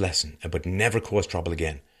learned his lesson and would never cause trouble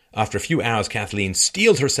again. After a few hours, Kathleen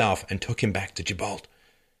steeled herself and took him back to Gibault.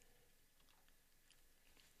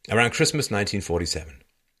 Around Christmas 1947,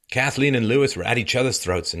 Kathleen and Lewis were at each other's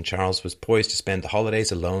throats, and Charles was poised to spend the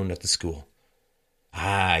holidays alone at the school.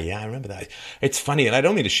 Ah, yeah, I remember that. It's funny, and I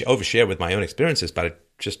don't mean to overshare with my own experiences, but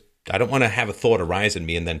I don't want to have a thought arise in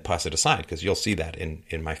me and then pass it aside, because you'll see that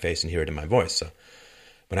in my face and hear it in my voice. So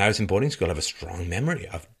when I was in boarding school, I have a strong memory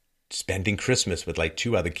of spending Christmas with like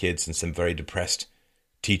 2 other kids and some very depressed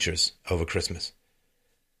teachers over Christmas.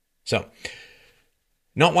 So,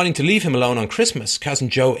 not wanting to leave him alone on Christmas, cousin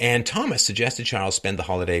Joe Ann Thomas suggested Charles spend the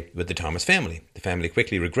holiday with the Thomas family. The family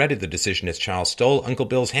quickly regretted the decision as Charles stole Uncle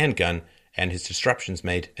Bill's handgun, and his disruptions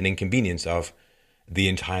made an inconvenience of the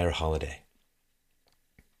entire holiday.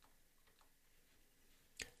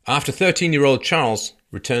 After 13-year-old Charles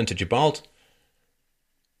returned to Gibault,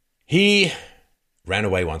 he ran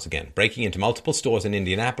away once again, breaking into multiple stores in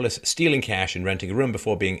Indianapolis, stealing cash and renting a room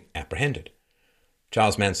before being apprehended.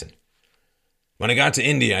 Charles Manson. When I got to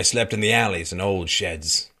India, I slept in the alleys and old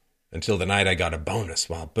sheds until the night I got a bonus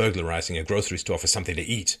while burglarizing a grocery store for something to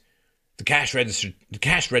eat. The cash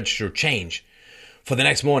register change for the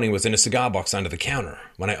next morning was in a cigar box under the counter.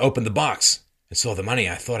 When I opened the box and saw the money,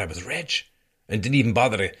 I thought I was rich and didn't even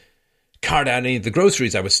bother to cart out any of the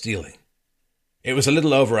groceries I was stealing. It was a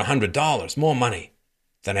little over $100, more money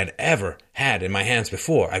than I'd ever had in my hands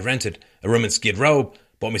before. I rented a room in Skid Row,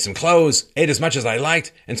 bought me some clothes, ate as much as I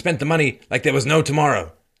liked, and spent the money like there was no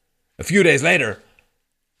tomorrow. A few days later,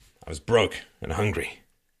 I was broke and hungry.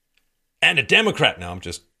 And a Democrat. No,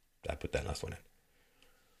 I put that last one in.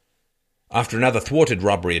 After another thwarted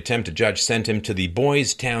robbery attempt, a judge sent him to the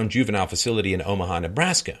Boys Town Juvenile Facility in Omaha,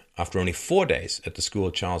 Nebraska. After only 4 days at the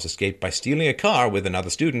school, Charles escaped by stealing a car with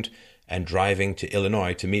another student and driving to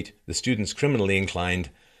Illinois to meet the student's criminally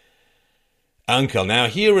inclined uncle. Now,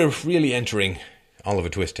 here we're really entering Oliver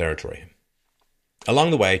Twist territory.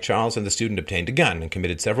 Along the way, Charles and the student obtained a gun and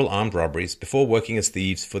committed several armed robberies before working as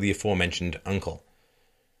thieves for the aforementioned uncle.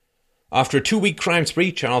 After a 2-week crime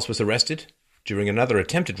spree, Charles was arrested during another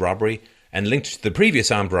attempted robbery and linked to the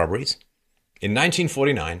previous armed robberies. In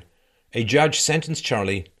 1949, a judge sentenced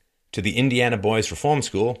Charlie to the Indiana Boys Reform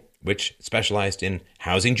School, which specialized in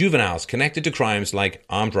housing juveniles connected to crimes like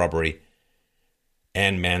armed robbery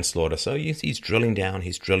and manslaughter. So he's drilling down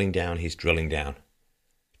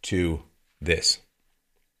to this.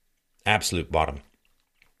 Absolute bottom.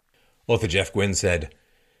 Author Jeff Gwynne said,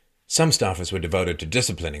 some staffers were devoted to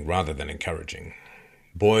disciplining rather than encouraging.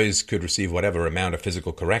 Boys could receive whatever amount of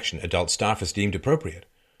physical correction adult staffers deemed appropriate.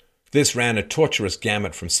 This ran a torturous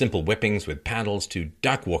gamut from simple whippings with paddles to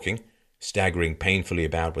duck walking, staggering painfully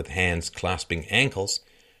about with hands clasping ankles,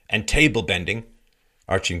 and table bending,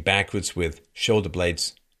 arching backwards with shoulder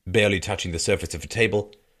blades barely touching the surface of a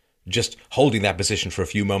table. Just holding that position for a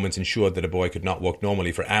few moments ensured that a boy could not walk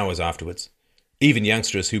normally for hours afterwards. Even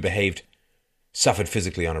youngsters who behaved suffered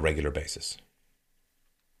physically on a regular basis.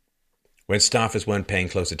 When staffers weren't paying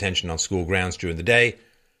close attention on school grounds during the day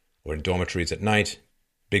or in dormitories at night,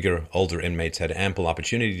 bigger, older inmates had ample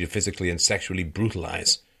opportunity to physically and sexually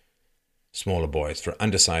brutalize smaller boys. For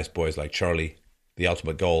undersized boys like Charlie, the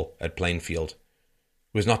ultimate goal at Plainfield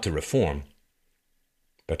was not to reform,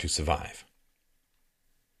 but to survive.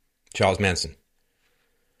 Charles Manson.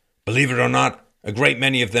 Believe it or not, a great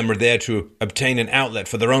many of them are there to obtain an outlet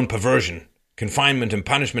for their own perversion. Confinement and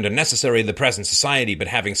punishment are necessary in the present society, but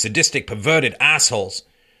having sadistic, perverted assholes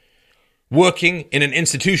working in an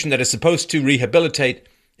institution that is supposed to rehabilitate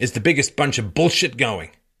is the biggest bunch of bullshit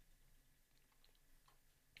going.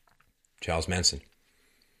 Charles Manson.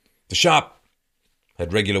 The shop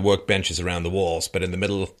had regular workbenches around the walls, but in the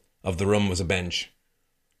middle of the room was a bench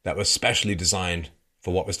that was specially designed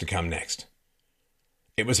for what was to come next.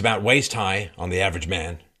 It was about waist high on the average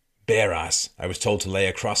man. Bare ass, I was told to lay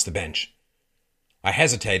across the bench. I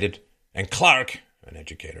hesitated, and Clark, an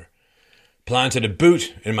educator, planted a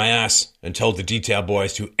boot in my ass and told the detail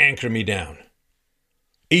boys to anchor me down.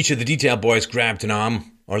 Each of the detail boys grabbed an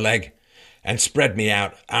arm or leg and spread me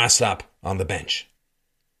out ass up on the bench.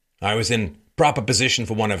 I was in proper position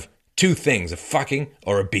for one of two things, a fucking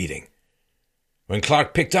or a beating. When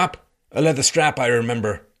Clark picked up a leather strap, I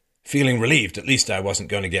remember feeling relieved. At least I wasn't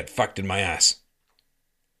going to get fucked in my ass.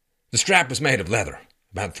 The strap was made of leather,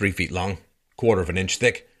 about 3 feet long, 1/4 of an inch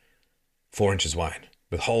thick, 4 inches wide,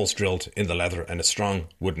 with holes drilled in the leather and a strong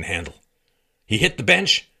wooden handle. He hit the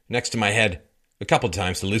bench next to my head a couple of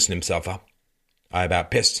times to loosen himself up. I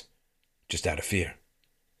about pissed, just out of fear.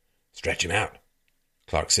 "Stretch him out,"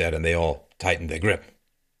 Clark said, and they all tightened their grip.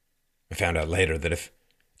 I found out later that if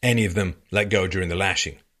any of them let go during the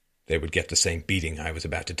lashing, they would get the same beating I was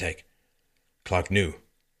about to take. Clark knew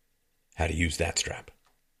how to use that strap.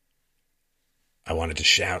 I wanted to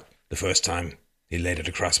shout the first time he laid it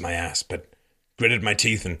across my ass, but gritted my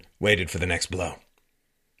teeth and waited for the next blow.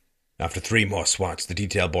 After 3 more swats, the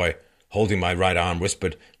detail boy holding my right arm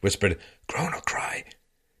whispered, "Groan or cry.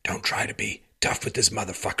 Don't try to be tough with this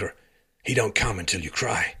motherfucker. He don't come until you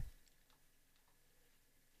cry."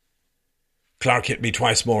 Clark hit me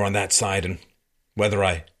twice more on that side, and whether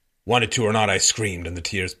I wanted to or not, I screamed and the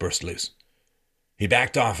tears burst loose. He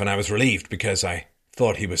backed off and I was relieved because I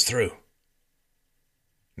thought he was through.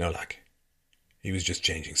 No luck. He was just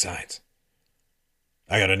changing sides.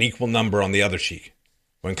 I got an equal number on the other cheek.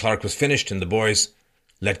 When Clark was finished and the boys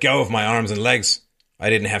let go of my arms and legs, I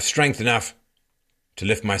didn't have strength enough to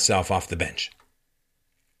lift myself off the bench.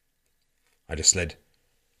 I just slid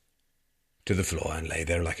to the floor and lay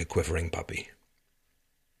there like a quivering puppy.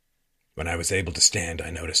 When I was able to stand, I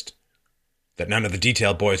noticed that none of the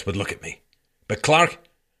detail boys would look at me. But Clark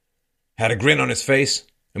had a grin on his face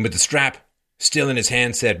and with the strap still in his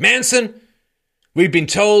hand said, "Manson, we've been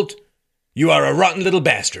told you are a rotten little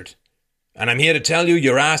bastard, and I'm here to tell you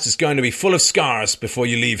your ass is going to be full of scars before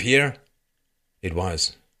you leave here." It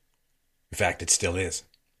was. In fact, it still is.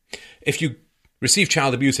 If you receive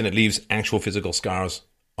child abuse and it leaves actual physical scars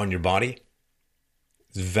on your body,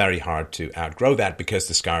 it's very hard to outgrow that because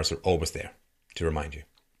the scars are always there to remind you.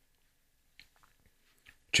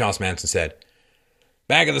 Charles Manson said,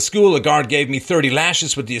 "Back at the school, a guard gave me 30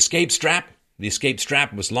 lashes with the escape strap. The escape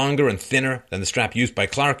strap was longer and thinner than the strap used by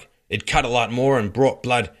Clark. It cut a lot more and brought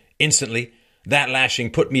blood instantly. That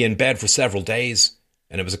lashing put me in bed for several days,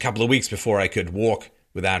 and it was a couple of weeks before I could walk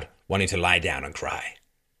without wanting to lie down and cry."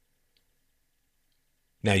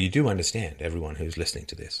 Now, you do understand, everyone who's listening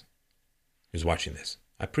to this, who's watching this.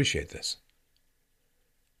 I appreciate this.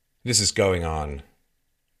 This is going on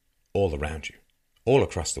all around you, all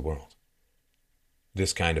across the world.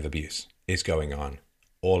 This kind of abuse is going on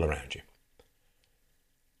all around you.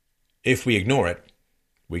 If we ignore it,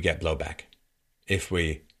 we get blowback. If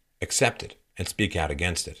we accept it and speak out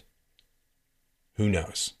against it, who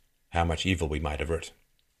knows how much evil we might avert.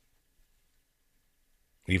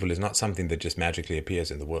 Evil is not something that just magically appears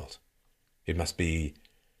in the world. It must be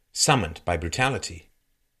summoned by brutality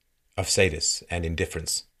of sadists and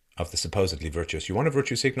indifference of the supposedly virtuous. You want a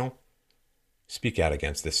virtue signal? Speak out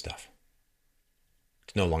against this stuff.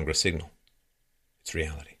 It's no longer a signal. It's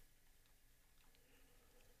reality.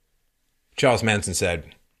 Charles Manson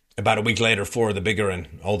said, "About a week later, 4 of the bigger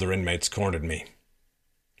and older inmates cornered me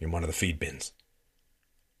in one of the feed bins.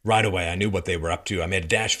 Right away, I knew what they were up to. I made a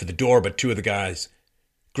dash for the door, but 2 of the guys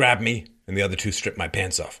grabbed me, and the other 2 stripped my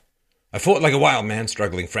pants off. I fought like a wild man,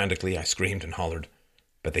 struggling frantically. I screamed and hollered,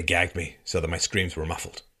 but they gagged me so that my screams were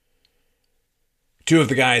muffled. 2 of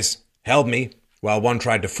the guys held me, while one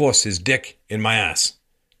tried to force his dick in my ass.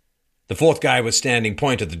 The 4th guy was standing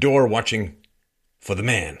point at the door, watching for the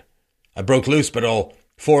man. I broke loose, but all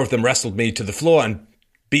 4 of them wrestled me to the floor and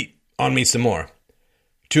beat on me some more.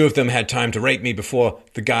 2 of them had time to rape me before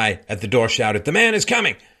the guy at the door shouted, 'The man is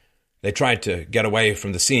coming!' They tried to get away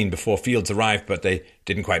from the scene before Fields arrived, but they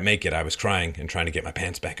didn't quite make it. I was crying and trying to get my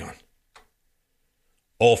pants back on.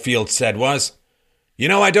 All Fields said was, 'You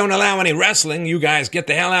know I don't allow any wrestling. You guys get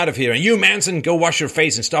the hell out of here. And you, Manson, go wash your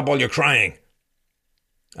face and stop all your crying.'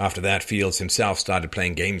 After that, Fields himself started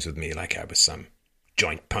playing games with me like I was some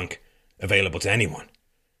joint punk available to anyone.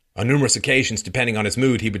 On numerous occasions, depending on his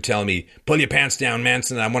mood, he would tell me, 'Pull your pants down,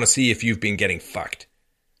 Manson. I want to see if you've been getting fucked.'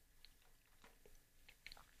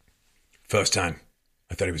 First time,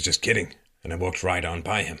 I thought he was just kidding, and I walked right on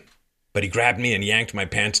by him. But he grabbed me and yanked my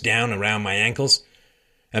pants down around my ankles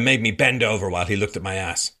and made me bend over while he looked at my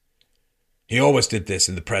ass. He always did this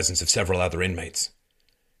in the presence of several other inmates.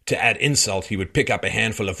 To add insult, he would pick up a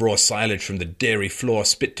handful of raw silage from the dairy floor,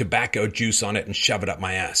 spit tobacco juice on it, and shove it up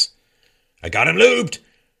my ass. 'I got him lubed,'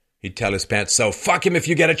 he'd tell his pets, 'so fuck him if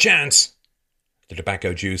you get a chance.' The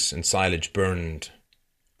tobacco juice and silage burned,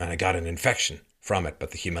 and I got an infection from it,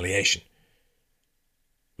 but the humiliation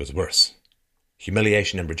was worse.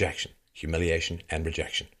 Humiliation and rejection. Humiliation and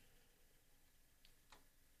rejection.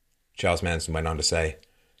 Charles Manson went on to say,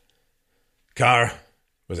 Carr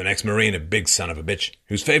was an ex-Marine, a big son of a bitch,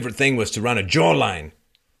 whose favourite thing was to run a jawline.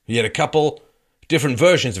 He had a couple different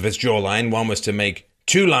versions of his jawline. One was to make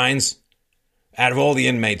 2 lines out of all the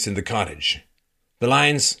inmates in the cottage. The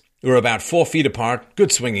lines were about 4 feet apart,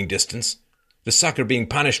 good swinging distance. The sucker being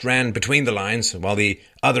punished ran between the lines, while the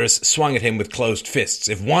others swung at him with closed fists.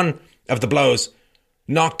 If one of the blows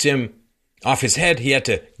knocked him off his head, he had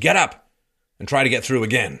to get up and try to get through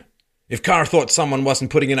again. If Carr thought someone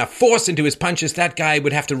wasn't putting enough force into his punches, that guy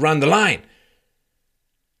would have to run the line.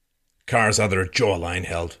 Carr's other jawline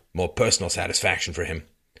held more personal satisfaction for him.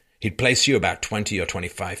 He'd place you about 20 or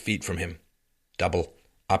 25 feet from him, double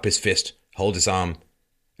up his fist, hold his arm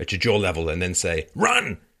at your jaw level, and then say,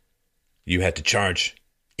 "Run!" You had to charge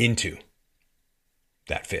into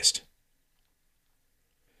that fist.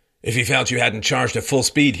 If he felt you hadn't charged at full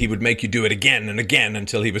speed, he would make you do it again and again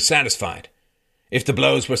until he was satisfied. If the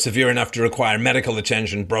blows were severe enough to require medical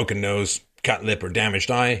attention, broken nose, cut lip, or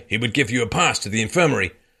damaged eye, he would give you a pass to the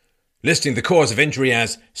infirmary, listing the cause of injury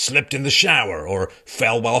as slipped in the shower or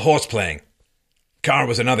fell while horseplaying. Carr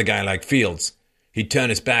was another guy like Fields. He'd turn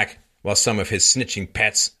his back while some of his snitching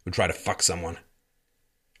pets would try to fuck someone.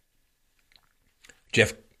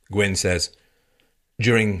 Jeff Gwynn says,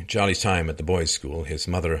 during Charlie's time at the boys' school, his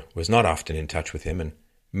mother was not often in touch with him and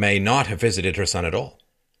may not have visited her son at all.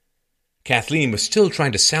 Kathleen was still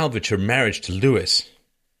trying to salvage her marriage to Lewis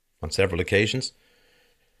on several occasions.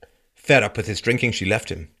 Fed up with his drinking, she left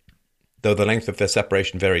him, though the length of their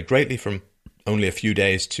separation varied greatly from only a few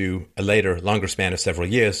days to a later, longer span of several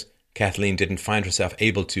years. Kathleen didn't find herself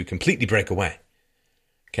able to completely break away.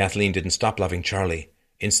 Kathleen didn't stop loving Charlie.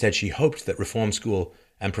 Instead, she hoped that reform school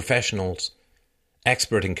and professionals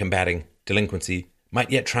expert in combating delinquency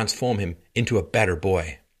might yet transform him into a better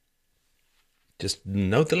boy. Just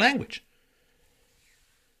note the language.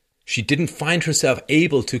 She didn't find herself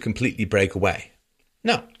able to completely break away.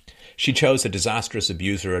 No, she chose a disastrous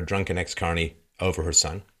abuser, a drunken ex-carny, over her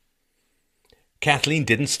son. Kathleen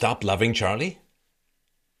didn't stop loving Charlie?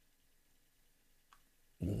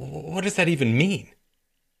 What does that even mean?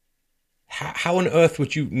 How on earth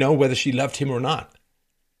would you know whether she loved him or not?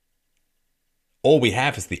 All we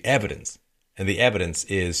have is the evidence, and the evidence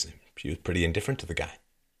is she was pretty indifferent to the guy.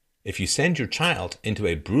 If you send your child into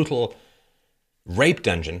a brutal rape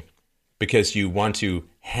dungeon because you want to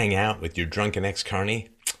hang out with your drunken ex-carny,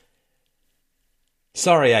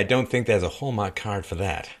 sorry, I don't think there's a Hallmark card for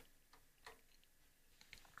that.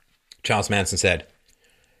 Charles Manson said,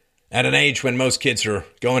 at an age when most kids are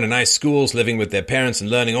going to nice schools, living with their parents and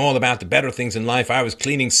learning all about the better things in life, I was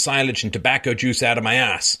cleaning silage and tobacco juice out of my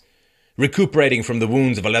ass, recuperating from the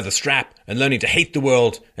wounds of a leather strap and learning to hate the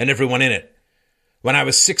world and everyone in it. When I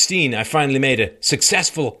was 16, I finally made a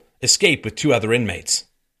successful escape with 2 other inmates.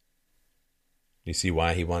 You see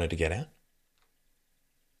why he wanted to get out?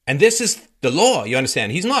 And this is the law, you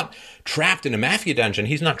understand? He's not trapped in a mafia dungeon.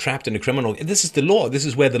 He's not trapped in a criminal. This is the law. This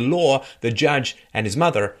is where the law, the judge, and his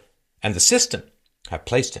mother, and the system have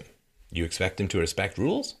placed him. You expect him to respect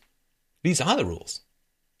rules? These are the rules.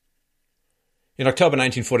 In October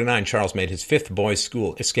 1949, Charles made his 5th boys'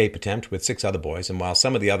 school escape attempt with 6 other boys, and while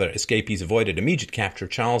some of the other escapees avoided immediate capture,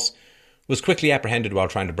 Charles was quickly apprehended while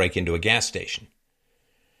trying to break into a gas station.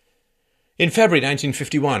 In February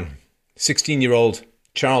 1951, 16-year-old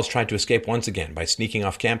Charles tried to escape once again by sneaking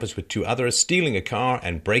off campus with 2 others, stealing a car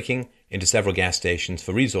and breaking into several gas stations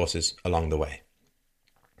for resources along the way.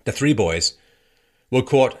 The 3 boys were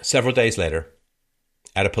caught several days later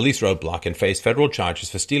at a police roadblock and faced federal charges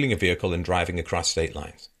for stealing a vehicle and driving across state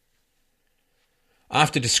lines.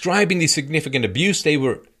 After describing the significant abuse they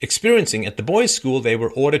were experiencing at the boys' school, they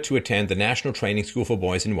were ordered to attend the National Training School for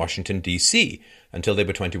Boys in Washington, D.C. until they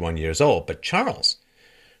were 21 years old. But Charles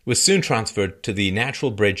was soon transferred to the Natural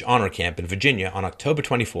Bridge Honor Camp in Virginia on October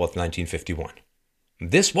 24, 1951.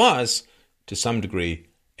 This was, to some degree,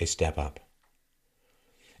 a step up.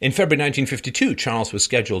 In February 1952, Charles was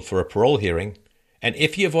scheduled for a parole hearing, and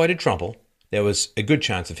if he avoided trouble, there was a good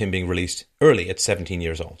chance of him being released early at 17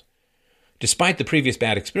 years old. Despite the previous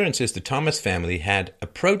bad experiences, the Thomas family had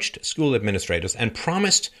approached school administrators and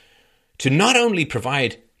promised to not only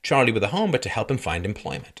provide Charlie with a home, but to help him find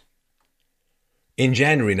employment. In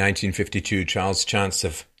January 1952, Charles' chance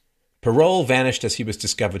of parole vanished as he was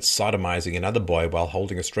discovered sodomizing another boy while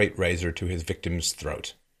holding a straight razor to his victim's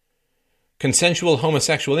throat. Consensual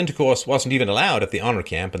homosexual intercourse wasn't even allowed at the honor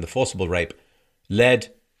camp, and the forcible rape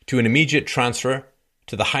led to an immediate transfer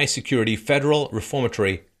to the high-security Federal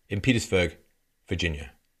Reformatory in Petersburg,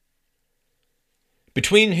 Virginia.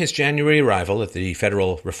 Between his January arrival at the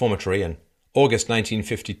Federal Reformatory and August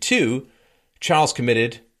 1952, Charles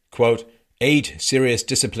committed, quote, 8 serious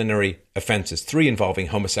disciplinary offences, 3 involving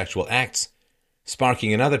homosexual acts,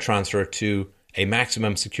 sparking another transfer to a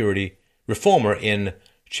maximum security reformer in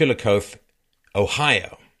Chillicothe,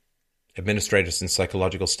 Ohio. Administrators and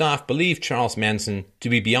psychological staff believed Charles Manson to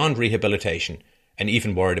be beyond rehabilitation and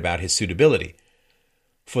even worried about his suitability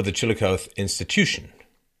for the Chillicothe institution.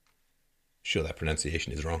 Sure, that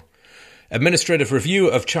pronunciation is wrong. Administrative review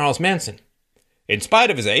of Charles Manson. In spite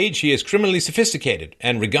of his age, he is criminally sophisticated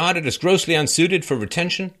and regarded as grossly unsuited for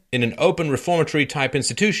retention in an open reformatory-type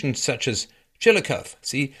institution such as Chillicothe.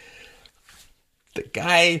 See, the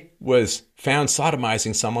guy was found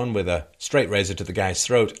sodomizing someone with a straight razor to the guy's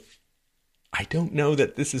throat. I don't know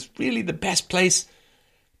that this is really the best place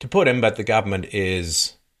to put him, but the government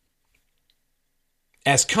is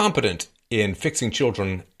as competent in fixing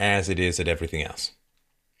children as it is at everything else.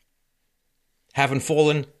 Having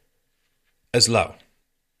fallen as low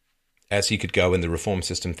as he could go in the reform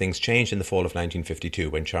system, things changed in the fall of 1952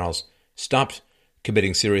 when Charles stopped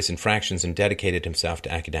committing serious infractions and dedicated himself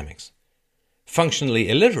to academics. Functionally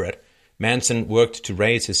illiterate, Manson worked to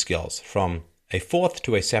raise his skills from a 4th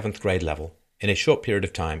to a 7th grade level in a short period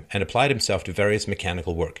of time and applied himself to various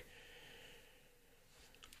mechanical work.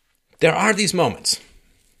 There are these moments,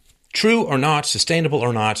 true or not, sustainable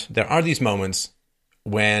or not, there are these moments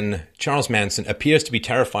when Charles Manson appears to be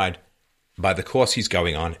terrified by the course he's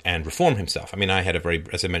going on and reform himself. I mean, I had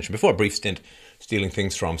as I mentioned before, a brief stint stealing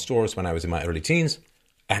things from stores when I was in my early teens.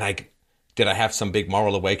 And did I have some big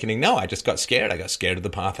moral awakening? No, I just got scared. I got scared of the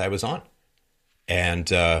path I was on. And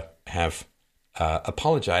have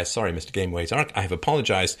apologized. Sorry, Mr. Gameway's Arc. I have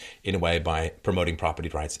apologized in a way by promoting property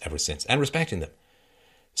rights ever since and respecting them.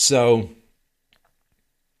 So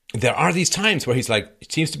there are these times where he's like, he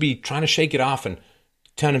seems to be trying to shake it off and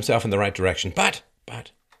turn himself in the right direction. But.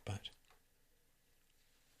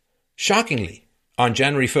 Shockingly, on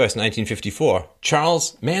January 1st, 1954,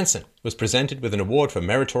 Charles Manson was presented with an award for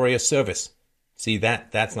meritorious service. See,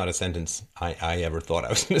 that's not a sentence I ever thought I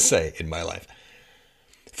was going to say in my life.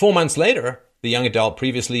 4 months later, the young adult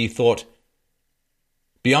previously thought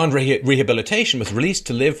beyond rehabilitation was released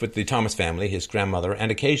to live with the Thomas family, his grandmother, and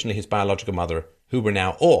occasionally his biological mother, who were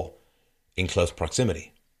now all in close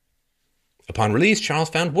proximity. Upon release, Charles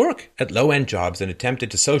found work at low-end jobs and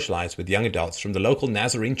attempted to socialize with young adults from the local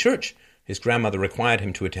Nazarene church his grandmother required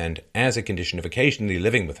him to attend as a condition of occasionally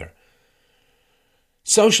living with her.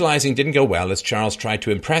 Socializing didn't go well as Charles tried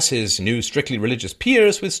to impress his new strictly religious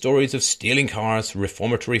peers with stories of stealing cars,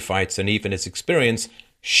 reformatory fights, and even his experience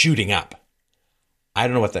shooting up. I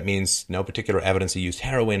don't know what that means. No particular evidence he used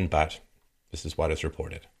heroin, but this is what is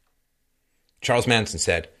reported. Charles Manson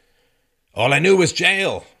said, "All I knew was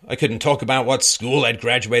jail. I couldn't talk about what school I'd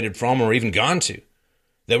graduated from or even gone to.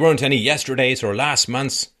 There weren't any yesterdays or last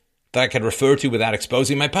months that I could refer to without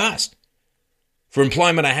exposing my past. For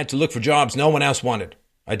employment, I had to look for jobs no one else wanted.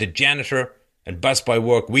 I did janitor and bus-boy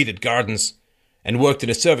work, weeded gardens, and worked in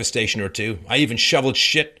a service station or two. I even shoveled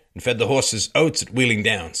shit and fed the horses oats at Wheeling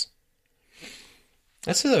Downs."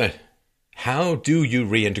 That's how do you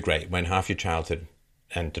reintegrate when half your childhood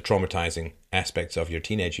and the traumatizing aspects of your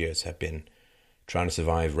teenage years have been trying to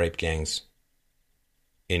survive rape gangs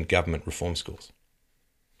in government reform schools?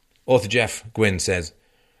 Author Jeff Gwynn says,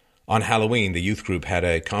 on Halloween, the youth group had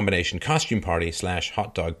a combination costume party /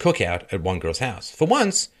 hot dog cookout at one girl's house. For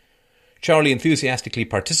once, Charlie enthusiastically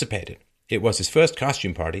participated. It was his first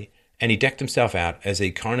costume party, and he decked himself out as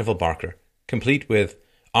a carnival barker, complete with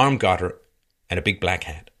arm garter and a big black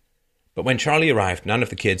hat. But when Charlie arrived, none of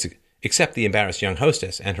the kids, except the embarrassed young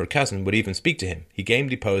hostess and her cousin, would even speak to him. He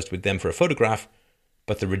gamely posed with them for a photograph,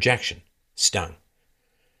 but the rejection stung.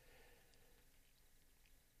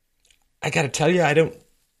 I gotta tell you,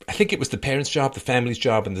 I think it was the parents' job, the family's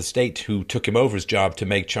job, and the state who took him over his job to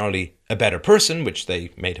make Charlie a better person, which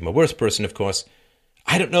they made him a worse person, of course.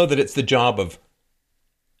 I don't know that it's the job of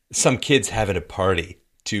some kids having a party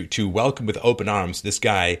to welcome with open arms this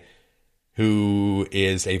guy who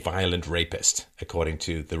is a violent rapist, according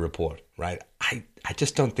to the report, right? I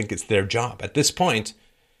just don't think it's their job. At this point,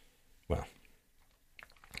 well,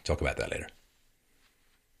 talk about that later.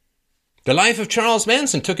 The life of Charles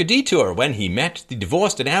Manson took a detour when he met the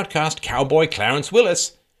divorced and outcast cowboy Clarence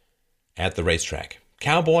Willis at the racetrack.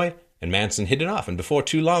 Cowboy and Manson hit it off, and before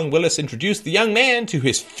too long, Willis introduced the young man to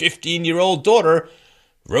his 15-year-old daughter,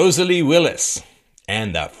 Rosalie Willis.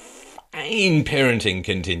 And the fine parenting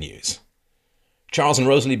continues. Charles and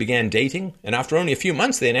Rosalie began dating, and after only a few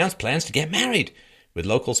months they announced plans to get married, with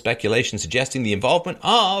local speculation suggesting the involvement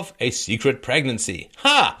of a secret pregnancy.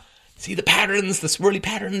 Ha! See the patterns, the swirly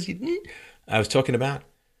patterns I was talking about?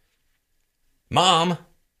 Mom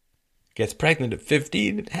gets pregnant at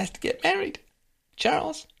 15 and has to get married.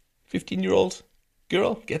 Charles, 15-year-old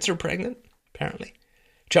girl, gets her pregnant, apparently.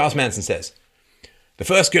 Charles Manson says, "The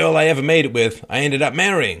first girl I ever made it with, I ended up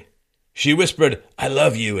marrying. She whispered, 'I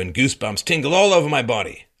love you,' and goosebumps tingled all over my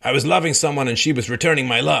body. I was loving someone and she was returning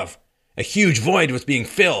my love. A huge void was being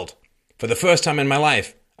filled. For the first time in my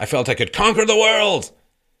life, I felt I could conquer the world."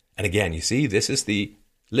 And again, you see, this is the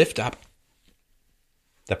lift up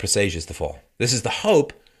that presages the fall. This is the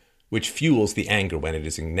hope which fuels the anger when it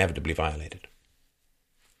is inevitably violated.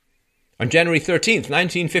 On January 13th,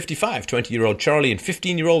 1955, 20-year-old Charlie and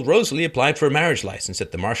 15-year-old Rosalie applied for a marriage license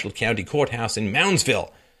at the Marshall County Courthouse in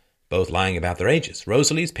Moundsville, both lying about their ages.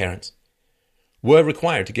 Rosalie's parents were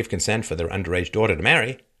required to give consent for their underage daughter to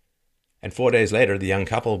marry, and 4 days later, the young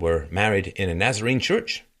couple were married in a Nazarene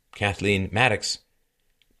church. Kathleen Maddox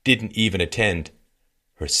didn't even attend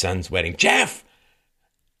her son's wedding. Jeff!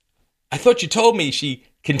 I thought you told me she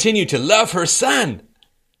continued to love her son.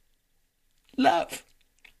 Love.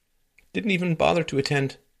 Didn't even bother to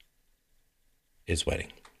attend his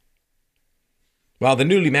wedding. While the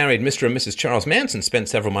newly married Mr. and Mrs. Charles Manson spent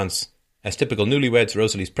several months as typical newlyweds,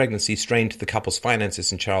 Rosalie's pregnancy strained the couple's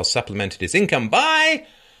finances, and Charles supplemented his income by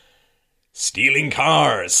stealing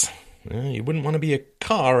cars. Well, you wouldn't want to be a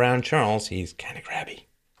car around Charles. He's kind of grabby.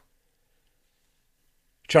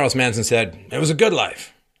 Charles Manson said, "It was a good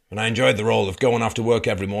life, and I enjoyed the role of going off to work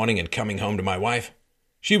every morning and coming home to my wife.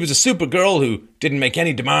 She was a super girl who didn't make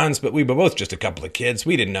any demands, but we were both just a couple of kids.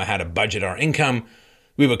 We didn't know how to budget our income.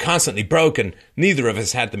 We were constantly broke, and neither of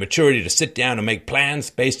us had the maturity to sit down and make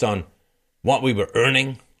plans based on what we were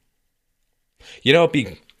earning." You know,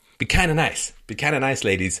 be kind of nice. Be kind of nice,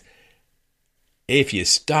 ladies, if you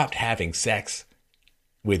stopped having sex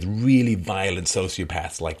with really violent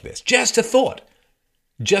sociopaths like this. Just a thought.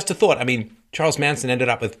 Just a thought. I mean, Charles Manson ended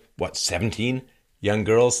up with, 17 young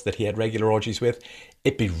girls that he had regular orgies with?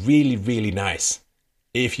 It'd be really, really nice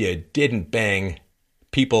if you didn't bang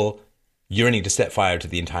people yearning to set fire to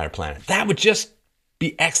the entire planet. That would just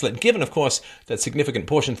be excellent, given, of course, that significant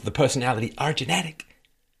portions of the personality are genetic.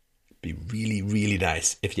 It'd be really, really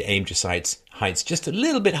nice if you aimed your heights just a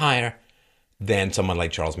little bit higher than someone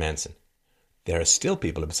like Charles Manson. There are still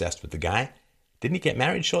people obsessed with the guy. Didn't he get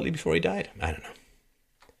married shortly before he died? I don't know.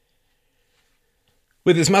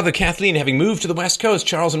 With his mother Kathleen having moved to the West Coast,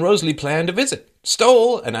 Charles and Rosalie planned a visit,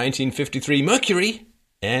 stole a 1953 Mercury,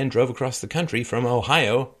 and drove across the country from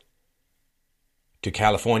Ohio to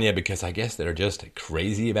California, because I guess they're just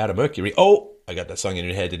crazy about a Mercury. Oh, I got that song in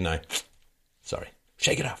your head, didn't I? Sorry.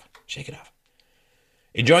 Shake it off. Shake it off.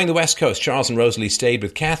 Enjoying the West Coast, Charles and Rosalie stayed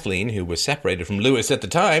with Kathleen, who was separated from Lewis at the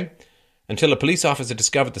time, until a police officer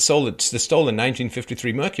discovered the stolen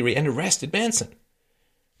 1953 Mercury and arrested Manson.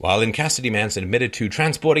 While in custody, Manson admitted to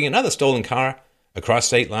transporting another stolen car across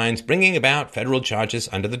state lines, bringing about federal charges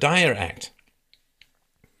under the Dyer Act.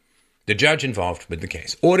 The judge involved with the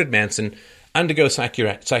case ordered Manson undergo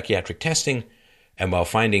psychiatric testing, and while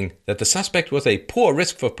finding that the suspect was a poor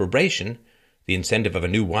risk for probation, the incentive of a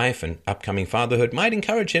new wife and upcoming fatherhood might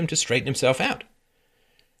encourage him to straighten himself out.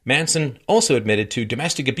 Manson also admitted to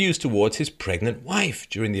domestic abuse towards his pregnant wife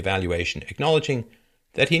during the evaluation, acknowledging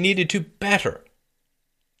that he needed to better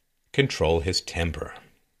control his temper.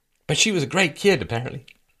 But she was a great kid, apparently.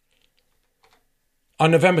 On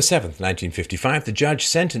November 7th, 1955, the judge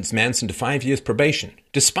sentenced Manson to 5 years probation,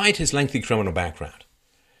 despite his lengthy criminal background.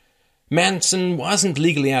 Manson wasn't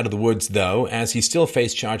legally out of the woods, though, as he still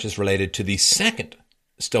faced charges related to the second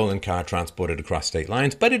stolen car transported across state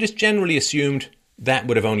lines, but it is generally assumed that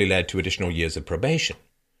would have only led to additional years of probation.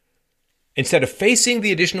 Instead of facing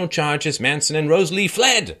the additional charges, Manson and Rosalie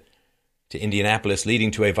fled to Indianapolis, leading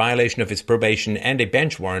to a violation of his probation and a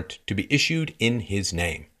bench warrant to be issued in his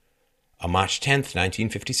name. On March 10th,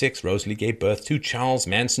 1956, Rosalie gave birth to Charles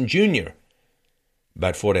Manson Jr.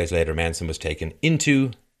 About 4 days later, Manson was taken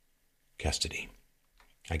into custody.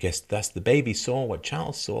 I guess thus the baby saw what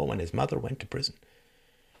Charles saw when his mother went to prison.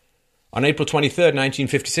 On April 23rd,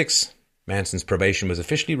 1956, Manson's probation was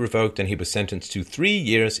officially revoked and he was sentenced to 3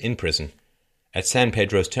 years in prison at San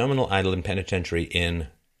Pedro's Terminal Island Penitentiary in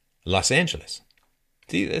Los Angeles.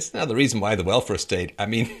 See, that's another reason why the welfare state,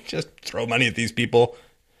 just throw money at these people.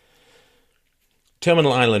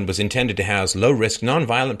 Terminal Island was intended to house low-risk,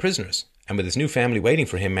 non-violent prisoners, and with his new family waiting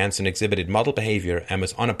for him, Manson exhibited model behavior and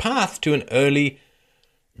was on a path to an early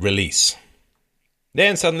release.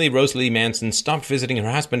 Then suddenly, Rosalie Manson stopped visiting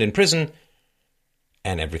her husband in prison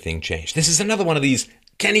and everything changed. This is another one of these,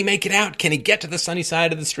 can he make it out? Can he get to the sunny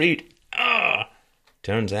side of the street?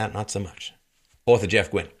 Turns out not so much. Author Jeff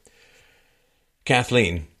Gwynne.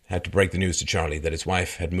 Kathleen had to break the news to Charlie that his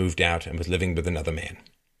wife had moved out and was living with another man.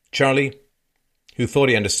 Charlie, who thought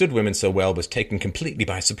he understood women so well, was taken completely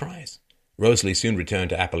by surprise. Rosalie soon returned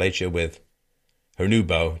to Appalachia with her new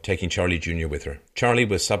beau, taking Charlie Jr. with her. Charlie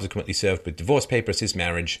was subsequently served with divorce papers. His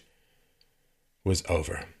marriage was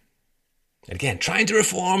over. And again, trying to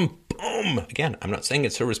reform, boom! Again, I'm not saying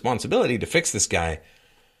it's her responsibility to fix this guy,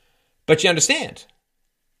 but you understand.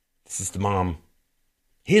 This is the mom,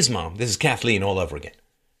 his mom. This is Kathleen all over again.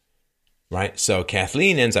 Right? So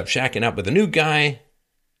Kathleen ends up shacking up with a new guy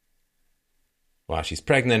while she's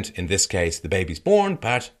pregnant. In this case, the baby's born,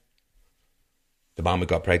 but the mom who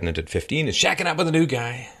got pregnant at 15 is shacking up with a new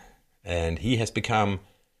guy, and he has become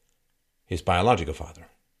his biological father.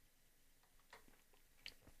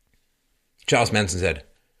 Charles Manson said,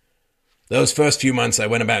 "Those first few months I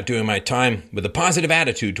went about doing my time with a positive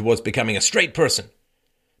attitude towards becoming a straight person.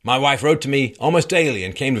 My wife wrote to me almost daily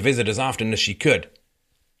and came to visit as often as she could.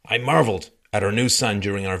 I marveled at our new son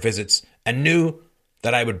during our visits and knew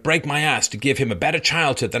that I would break my ass to give him a better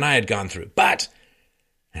childhood than I had gone through. But,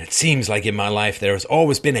 and it seems like in my life there has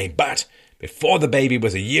always been a but, before the baby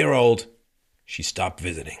was a year old, she stopped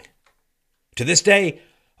visiting. To this day,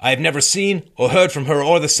 I have never seen or heard from her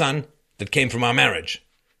or the son that came from our marriage.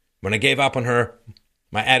 When I gave up on her,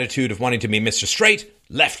 my attitude of wanting to be Mr. Straight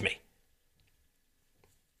left me."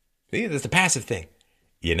 See, there's the passive thing.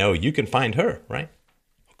 You know, you can find her, right?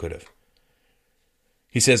 Or could have.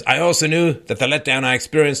 He says, "I also knew that the letdown I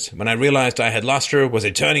experienced when I realized I had lost her was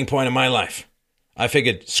a turning point in my life. I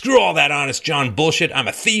figured, screw all that Honest John bullshit. I'm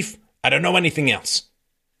a thief. I don't know anything else."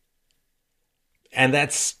 And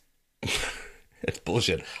that's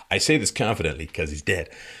bullshit. I say this confidently because he's dead.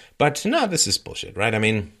 But no, this is bullshit, right? I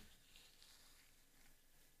mean,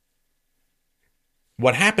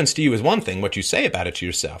 what happens to you is one thing. What you say about it to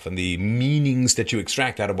yourself and the meanings that you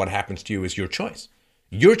extract out of what happens to you is your choice.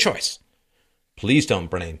 Your choice. Please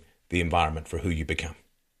don't blame the environment for who you become.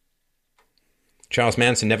 Charles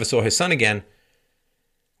Manson never saw his son again,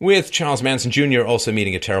 with Charles Manson Jr. also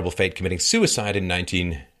meeting a terrible fate, committing suicide in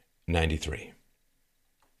 1993.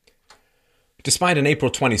 Despite an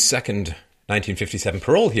April 22nd, 1957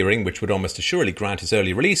 parole hearing, which would almost assuredly grant his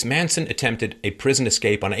early release, Manson attempted a prison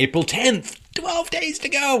escape on April 10th, 12 days to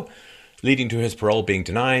go, leading to his parole being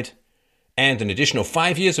denied and an additional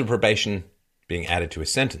 5 years of probation being added to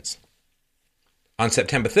his sentence. On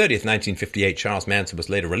September 30th, 1958, Charles Manson was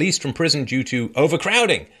later released from prison due to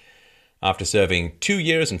overcrowding after serving 2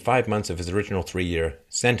 years and 5 months of his original 3-year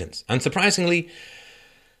sentence. Unsurprisingly,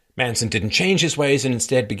 Manson didn't change his ways and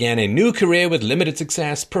instead began a new career with limited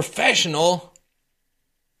success, professional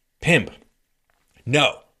pimp.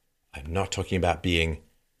 No, I'm not talking about being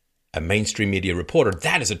a mainstream media reporter.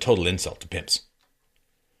 That is a total insult to pimps.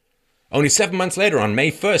 Only 7 months later, on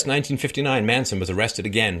May 1st, 1959, Manson was arrested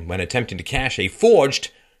again when attempting to cash a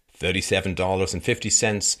forged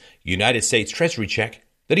 $37.50 United States Treasury check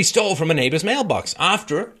that he stole from a neighbor's mailbox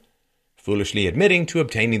after foolishly admitting to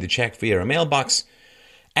obtaining the check via a mailbox.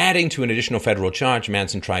 Adding to an additional federal charge,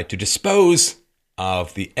 Manson tried to dispose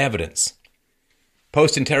of the evidence.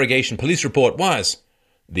 Post-interrogation police report was,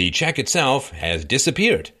 "The check itself has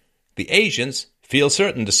disappeared. The agents feel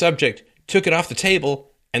certain the subject took it off the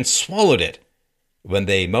table and swallowed it when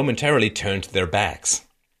they momentarily turned their backs."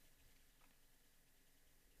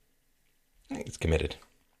 He's committed.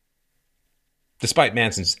 Despite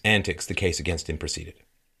Manson's antics, the case against him proceeded.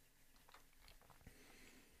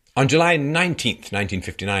 On July 19th,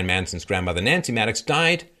 1959, Manson's grandmother, Nancy Maddox,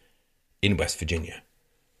 died in West Virginia.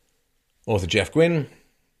 Author Jeff Gwynne.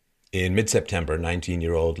 In mid-September,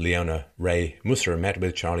 19-year-old Leona Ray Musser met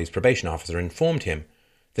with Charlie's probation officer and informed him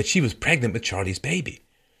that she was pregnant with Charlie's baby.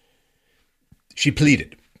 She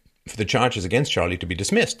pleaded for the charges against Charlie to be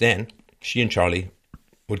dismissed. Then she and Charlie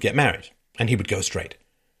would get married, and he would go straight.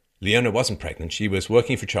 Leona wasn't pregnant. She was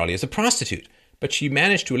working for Charlie as a prostitute, but she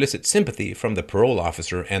managed to elicit sympathy from the parole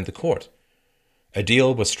officer and the court. A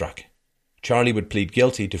deal was struck. Charlie would plead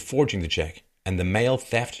guilty to forging the check, and the mail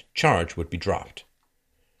theft charge would be dropped.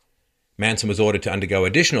 Manson was ordered to undergo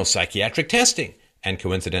additional psychiatric testing, and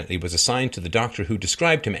coincidentally was assigned to the doctor who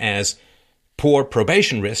described him as poor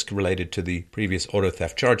probation risk related to the previous auto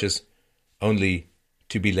theft charges, only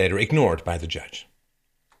to be later ignored by the judge.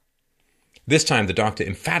 This time, the doctor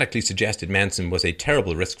emphatically suggested Manson was a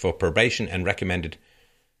terrible risk for probation and recommended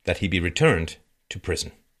that he be returned to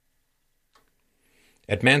prison.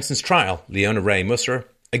 At Manson's trial, Leona Ray Musser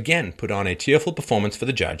again put on a tearful performance for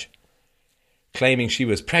the judge, claiming she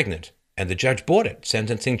was pregnant and the judge bought it,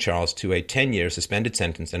 sentencing Charles to a 10-year suspended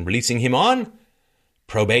sentence and releasing him on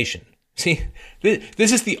probation. See,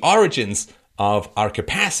 this is the origins of our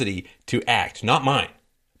capacity to act, not mine,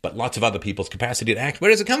 but lots of other people's capacity to act.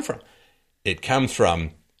 Where does it come from? It comes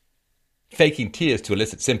from faking tears to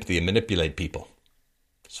elicit sympathy and manipulate people.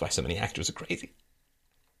 That's why so many actors are crazy.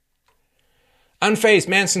 Unfazed,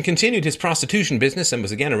 Manson continued his prostitution business and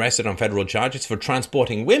was again arrested on federal charges for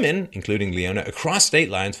transporting women, including Leona, across state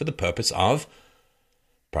lines for the purpose of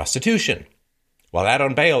prostitution. While out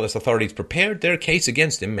on bail, as authorities prepared their case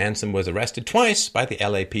against him, Manson was arrested twice by the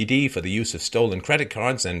LAPD for the use of stolen credit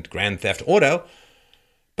cards and grand theft auto,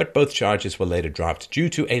 but both charges were later dropped due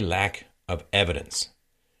to a lack of evidence.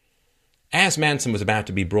 As Manson was about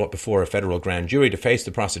to be brought before a federal grand jury to face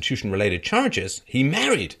the prostitution-related charges, he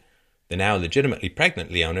married the now legitimately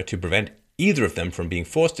pregnant Leona to prevent either of them from being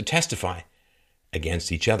forced to testify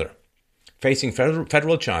against each other. Facing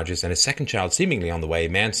federal charges and his second child seemingly on the way,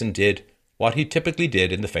 Manson did what he typically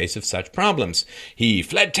did in the face of such problems. He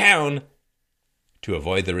fled town to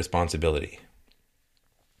avoid the responsibility.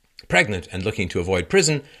 Pregnant and looking to avoid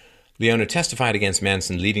prison, Leona testified against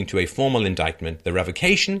Manson, leading to a formal indictment, the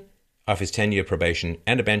revocation of his 10-year probation,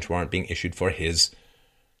 and a bench warrant being issued for his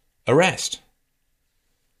arrest.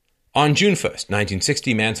 On June 1st,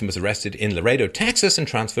 1960, Manson was arrested in Laredo, Texas, and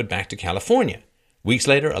transferred back to California. Weeks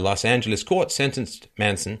later, a Los Angeles court sentenced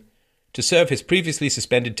Manson to serve his previously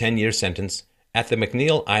suspended 10-year sentence at the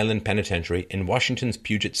McNeil Island Penitentiary in Washington's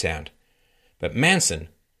Puget Sound. But Manson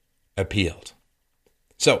appealed.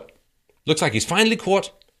 So, looks like he's finally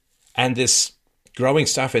caught, and this growing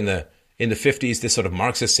stuff in the 50s, this sort of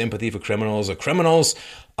Marxist sympathy for criminals, or criminals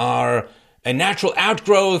are a natural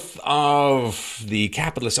outgrowth of the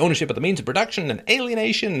capitalist ownership of the means of production and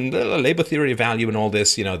alienation, labor theory of value and all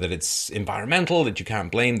this, that it's environmental, that you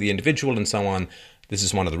can't blame the individual and so on. This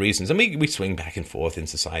is one of the reasons. And we swing back and forth in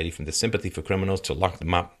society from the sympathy for criminals to lock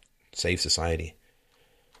them up, save society.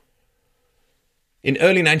 In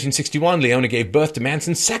early 1961, Leona gave birth to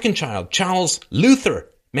Manson's second child, Charles Luther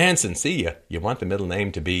Manson. See, you want the middle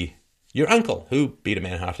name to be your uncle, who beat a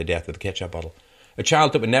man half to death with a ketchup bottle. A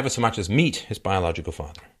child that would never so much as meet his biological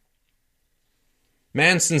father.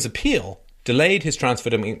 Manson's appeal delayed his transfer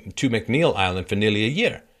to McNeil Island for nearly a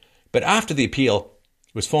year. But after the appeal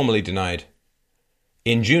was formally denied,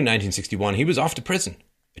 in June 1961, he was off to prison.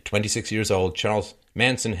 At 26 years old, Charles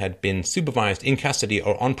Manson had been supervised in custody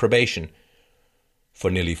or on probation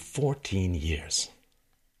for nearly 14 years.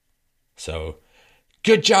 So,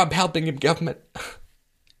 good job helping him, government.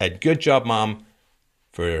 And good job, Mom,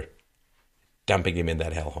 for dumping him in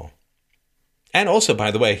that hellhole. And also, by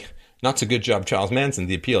the way, not so good job, Charles Manson.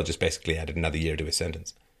 The appeal just basically added another year to his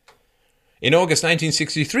sentence. In August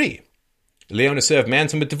 1963, Leona served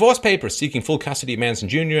Manson with divorce papers seeking full custody of Manson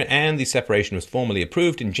Jr., and the separation was formally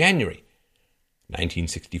approved in January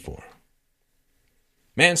 1964.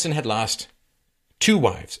 Manson had lost 2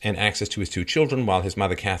 wives and access to his 2 children, while his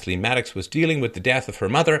mother, Kathleen Maddox, was dealing with the death of her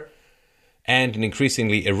mother and an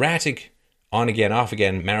increasingly erratic, on-again,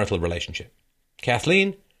 off-again marital relationship.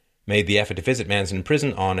 Kathleen made the effort to visit Manson in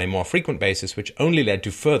prison on a more frequent basis, which only led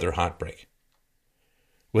to further heartbreak.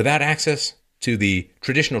 Without access to the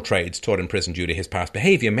traditional trades taught in prison due to his past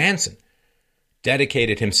behavior, Manson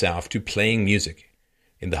dedicated himself to playing music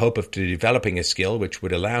in the hope of developing a skill which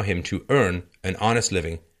would allow him to earn an honest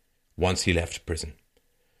living once he left prison.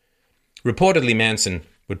 Reportedly, Manson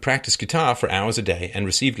would practice guitar for hours a day and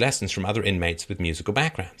received lessons from other inmates with musical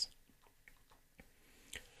backgrounds.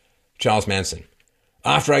 Charles Manson.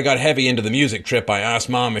 After I got heavy into the music trip, I asked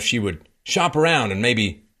Mom if she would shop around and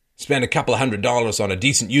maybe spend a couple of $100 on a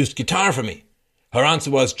decent used guitar for me. Her answer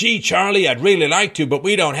was, "Gee, Charlie, I'd really like to, but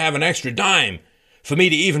we don't have an extra dime. For me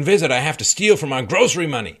to even visit, I have to steal from our grocery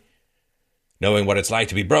money." Knowing what it's like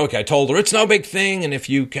to be broke, I told her, "It's no big thing, and if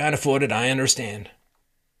you can't afford it, I understand."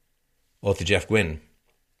 Author Jeff Gwynne.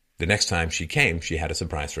 The next time she came, she had a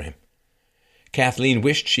surprise for him. Kathleen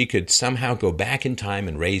wished she could somehow go back in time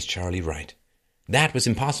and raise Charlie right. That was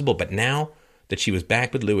impossible, but now that she was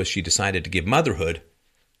back with Lewis, she decided to give motherhood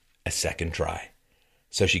a second try.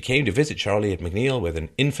 So she came to visit Charlie at McNeil with an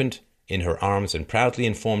infant in her arms and proudly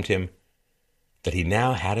informed him that he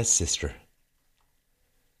now had a sister.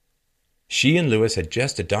 She and Lewis had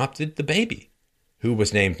just adopted the baby, who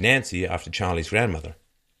was named Nancy after Charlie's grandmother.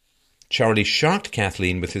 Charlie shocked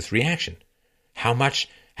Kathleen with his reaction. How much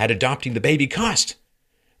had adopting the baby cost?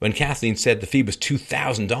 When Kathleen said the fee was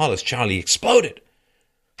 $2,000, Charlie exploded.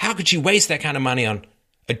 How could she waste that kind of money on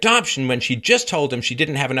adoption when she just told him she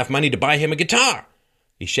didn't have enough money to buy him a guitar?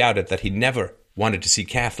 He shouted that he never wanted to see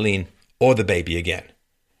Kathleen or the baby again.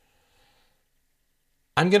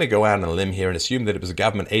 I'm going to go out on a limb here and assume that it was a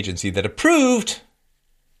government agency that approved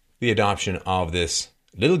the adoption of this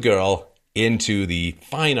little girl into the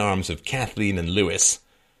fine arms of Kathleen and Lewis.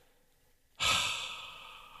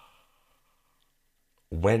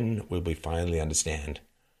 When will we finally understand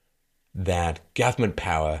that government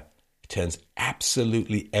power turns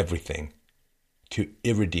absolutely everything to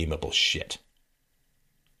irredeemable shit?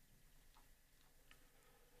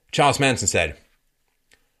 Charles Manson said,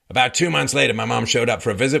 "About 2 months later, my mom showed up for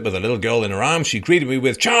a visit with a little girl in her arms. She greeted me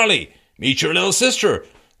with, 'Charlie, meet your little sister.'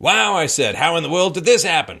 'Wow,' I said. 'How in the world did this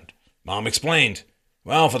happen?' Mom explained.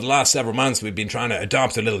 'Well, for the last several months, we've been trying to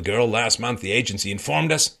adopt a little girl. Last month, the agency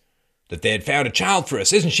informed us that they had found a child for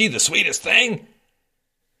us. Isn't she the sweetest thing?'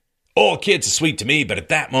 All kids are sweet to me, but at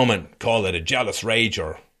that moment, call it a jealous rage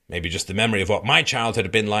or maybe just the memory of what my childhood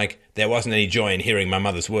had been like, there wasn't any joy in hearing my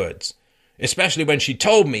mother's words. Especially when she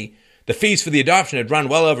told me the fees for the adoption had run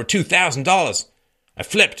well over $2,000. I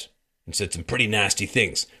flipped and said some pretty nasty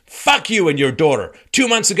things. 'Fuck you and your daughter. 2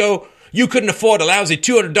 months ago, you couldn't afford a lousy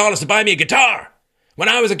 $200 to buy me a guitar. When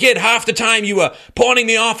I was a kid, half the time you were pawning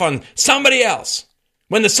me off on somebody else.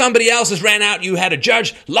 When the somebody else's ran out, you had a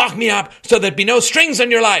judge lock me up so there'd be no strings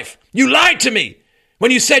on your life. You lied to me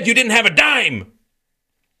when you said you didn't have a dime.'"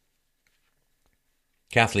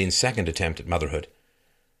 Kathleen's second attempt at motherhood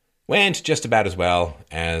went just about as well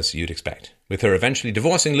as you'd expect, with her eventually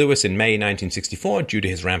divorcing Lewis in May 1964 due to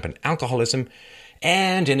his rampant alcoholism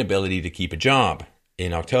and inability to keep a job.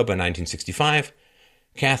 In October 1965,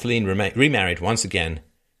 Kathleen remarried once again.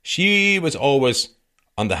 She was always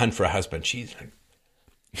on the hunt for a husband.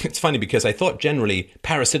 It's funny because I thought generally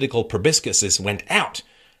parasitical proboscises went out,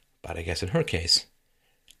 but I guess in her case,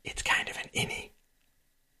 it's kind of an innie.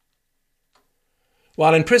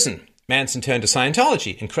 While in prison, Manson turned to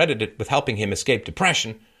Scientology and credited it with helping him escape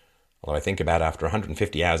depression, although I think about after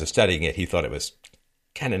 150 hours of studying it, he thought it was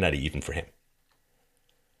kind of nutty even for him.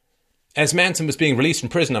 As Manson was being released from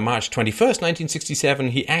prison on March 21st, 1967,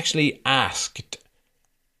 he actually asked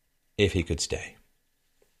if he could stay.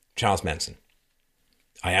 Charles Manson: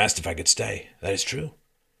 "I asked if I could stay. That is true.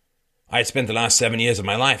 I had spent the last 7 years of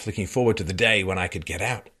my life looking forward to the day when I could get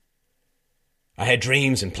out. I had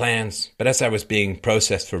dreams and plans, but as I was being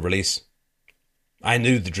processed for release, I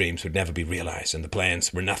knew the dreams would never be realized and the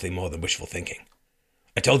plans were nothing more than wishful thinking.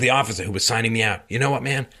 I told the officer who was signing me out, 'You know what,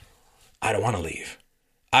 man? I don't want to leave.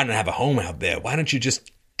 I don't have a home out there. Why don't you just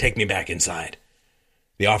take me back inside?'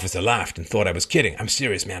 The officer laughed and thought I was kidding. 'I'm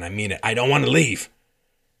serious, man. I mean it. I don't want to leave.'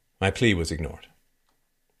 My plea was ignored.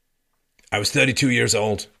 I was 32 years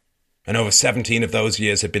old, and over 17 of those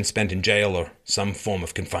years had been spent in jail or some form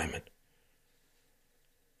of confinement."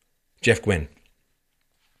 Jeff Gwynne.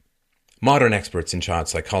 Modern experts in child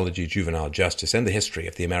psychology, juvenile justice, and the history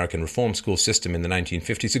of the American reform school system in the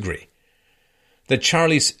 1950s agree that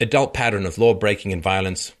Charlie's adult pattern of law-breaking and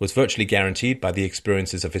violence was virtually guaranteed by the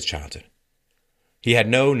experiences of his childhood. He had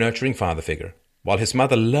no nurturing father figure. While his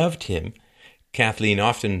mother loved him, Kathleen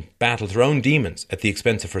often battled her own demons at the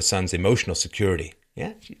expense of her son's emotional security.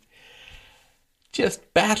 Yeah,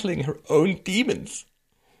 just battling her own demons.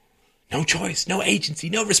 No choice, no agency,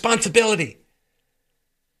 no responsibility,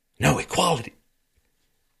 no equality.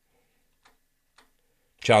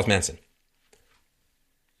 Charles Manson: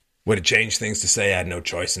 "Would it change things to say I had no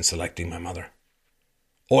choice in selecting my mother?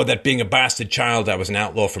 Or that being a bastard child, I was an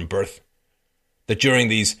outlaw from birth? That during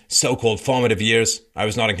these so-called formative years, I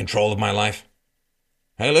was not in control of my life?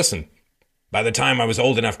 Hey, listen, by the time I was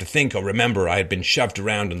old enough to think or remember, I had been shoved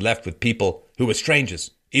around and left with people who were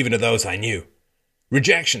strangers, even to those I knew.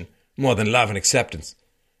 Rejection, more than love and acceptance,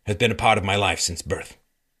 has been a part of my life since birth.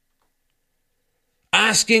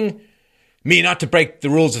 Asking me not to break the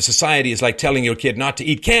rules of society is like telling your kid not to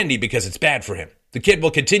eat candy because it's bad for him. The kid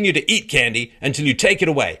will continue to eat candy until you take it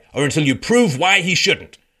away or until you prove why he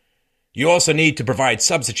shouldn't. You also need to provide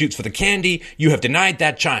substitutes for the candy you have denied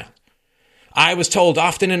that child. I was told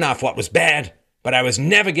often enough what was bad, but I was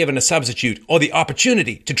never given a substitute or the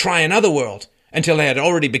opportunity to try another world until I had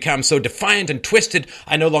already become so defiant and twisted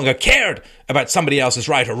I no longer cared about somebody else's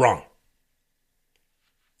right or wrong."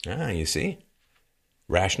 You see?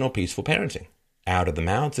 Rational, peaceful parenting. Out of the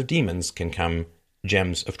mouths of demons can come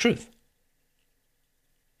gems of truth.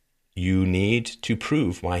 You need to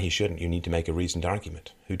prove why he shouldn't. You need to make a reasoned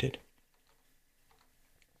argument. Who did?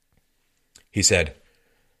 He said,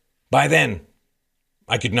 "By then,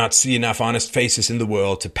 I could not see enough honest faces in the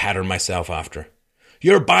world to pattern myself after.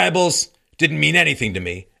 Your Bibles didn't mean anything to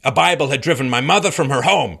me. A Bible had driven my mother from her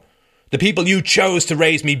home. The people you chose to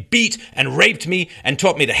raise me beat and raped me and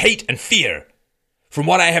taught me to hate and fear. From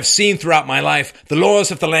what I have seen throughout my life, the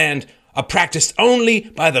laws of the land are practiced only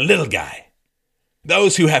by the little guy.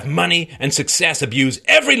 Those who have money and success abuse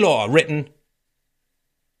every law written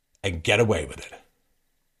and get away with it.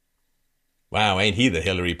 Wow, ain't he the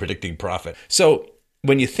Hillary predicting prophet? So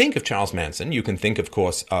when you think of Charles Manson, you can think, of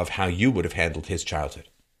course, of how you would have handled his childhood.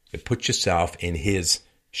 But put yourself in his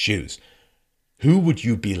shoes. Who would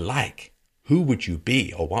you be like? Who would you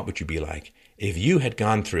be, or what would you be like, if you had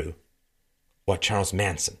gone through what Charles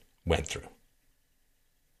Manson went through?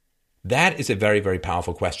 That is a very, very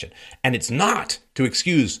powerful question. And it's not to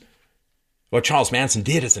excuse what Charles Manson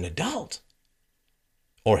did as an adult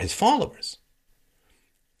or his followers.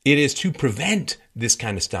 It is to prevent this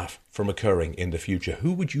kind of stuff from occurring in the future.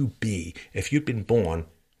 Who would you be if you'd been born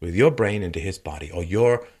with your brain into his body, or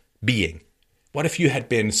your being? What if you had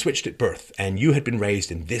been switched at birth and you had been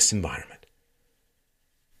raised in this environment?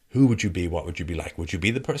 Who would you be? What would you be like? Would you be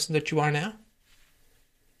the person that you are now?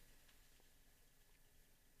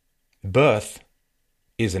 Birth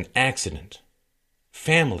is an accident.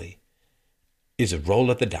 Family is a roll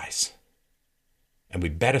of the dice. And we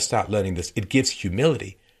better start learning this. It gives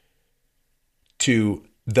humility to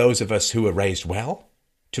those of us who were raised well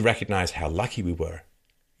to recognize how lucky we were.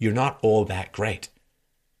 You're not all that great.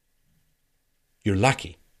 You're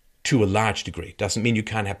lucky to a large degree. Doesn't mean you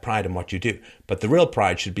can't have pride in what you do. But the real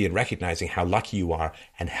pride should be in recognizing how lucky you are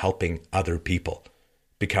and helping other people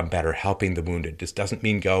become better, helping the wounded. This doesn't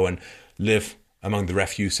mean go and live among the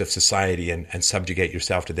refuse of society and subjugate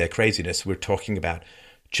yourself to their craziness. We're talking about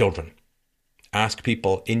children. Ask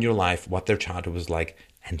people in your life what their childhood was like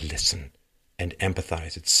and listen and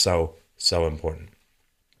empathize. It's so, so important.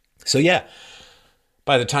 So yeah,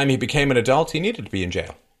 by the time he became an adult, he needed to be in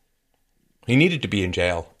jail. He needed to be in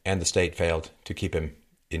jail, and the state failed to keep him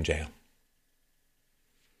in jail.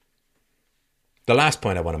 The last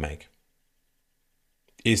point I want to make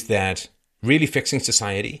is that really fixing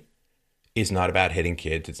society is not about hitting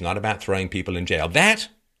kids. It's not about throwing people in jail. That,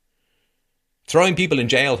 throwing people in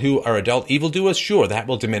jail who are adult evildoers, sure, that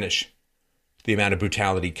will diminish the amount of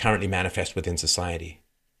brutality currently manifest within society.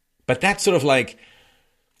 But that's sort of like,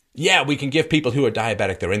 yeah, we can give people who are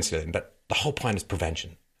diabetic their insulin, but the whole point is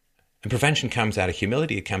prevention. And prevention comes out of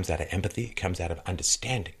humility, it comes out of empathy, it comes out of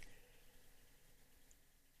understanding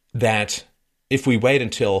that if we wait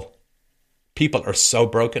until people are so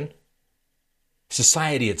broken,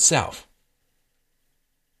 society itself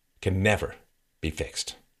can never be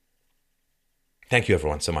fixed. Thank you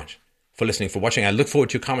everyone so much for listening, for watching. I look forward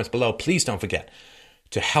to your comments below. Please don't forget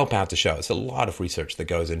to help out the show. It's a lot of research that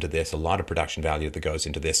goes into this, a lot of production value that goes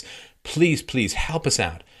into this. Please, please help us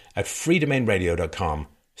out at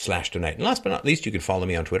freedomainradio.com/donate. And last but not least, you can follow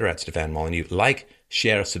me on Twitter at Stefan Molyneux. Like,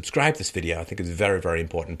 share, subscribe this video. I think it's very, very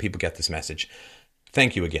important. People get this message.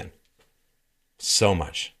 Thank you again so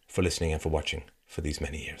much for listening and for watching for these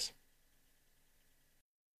many years.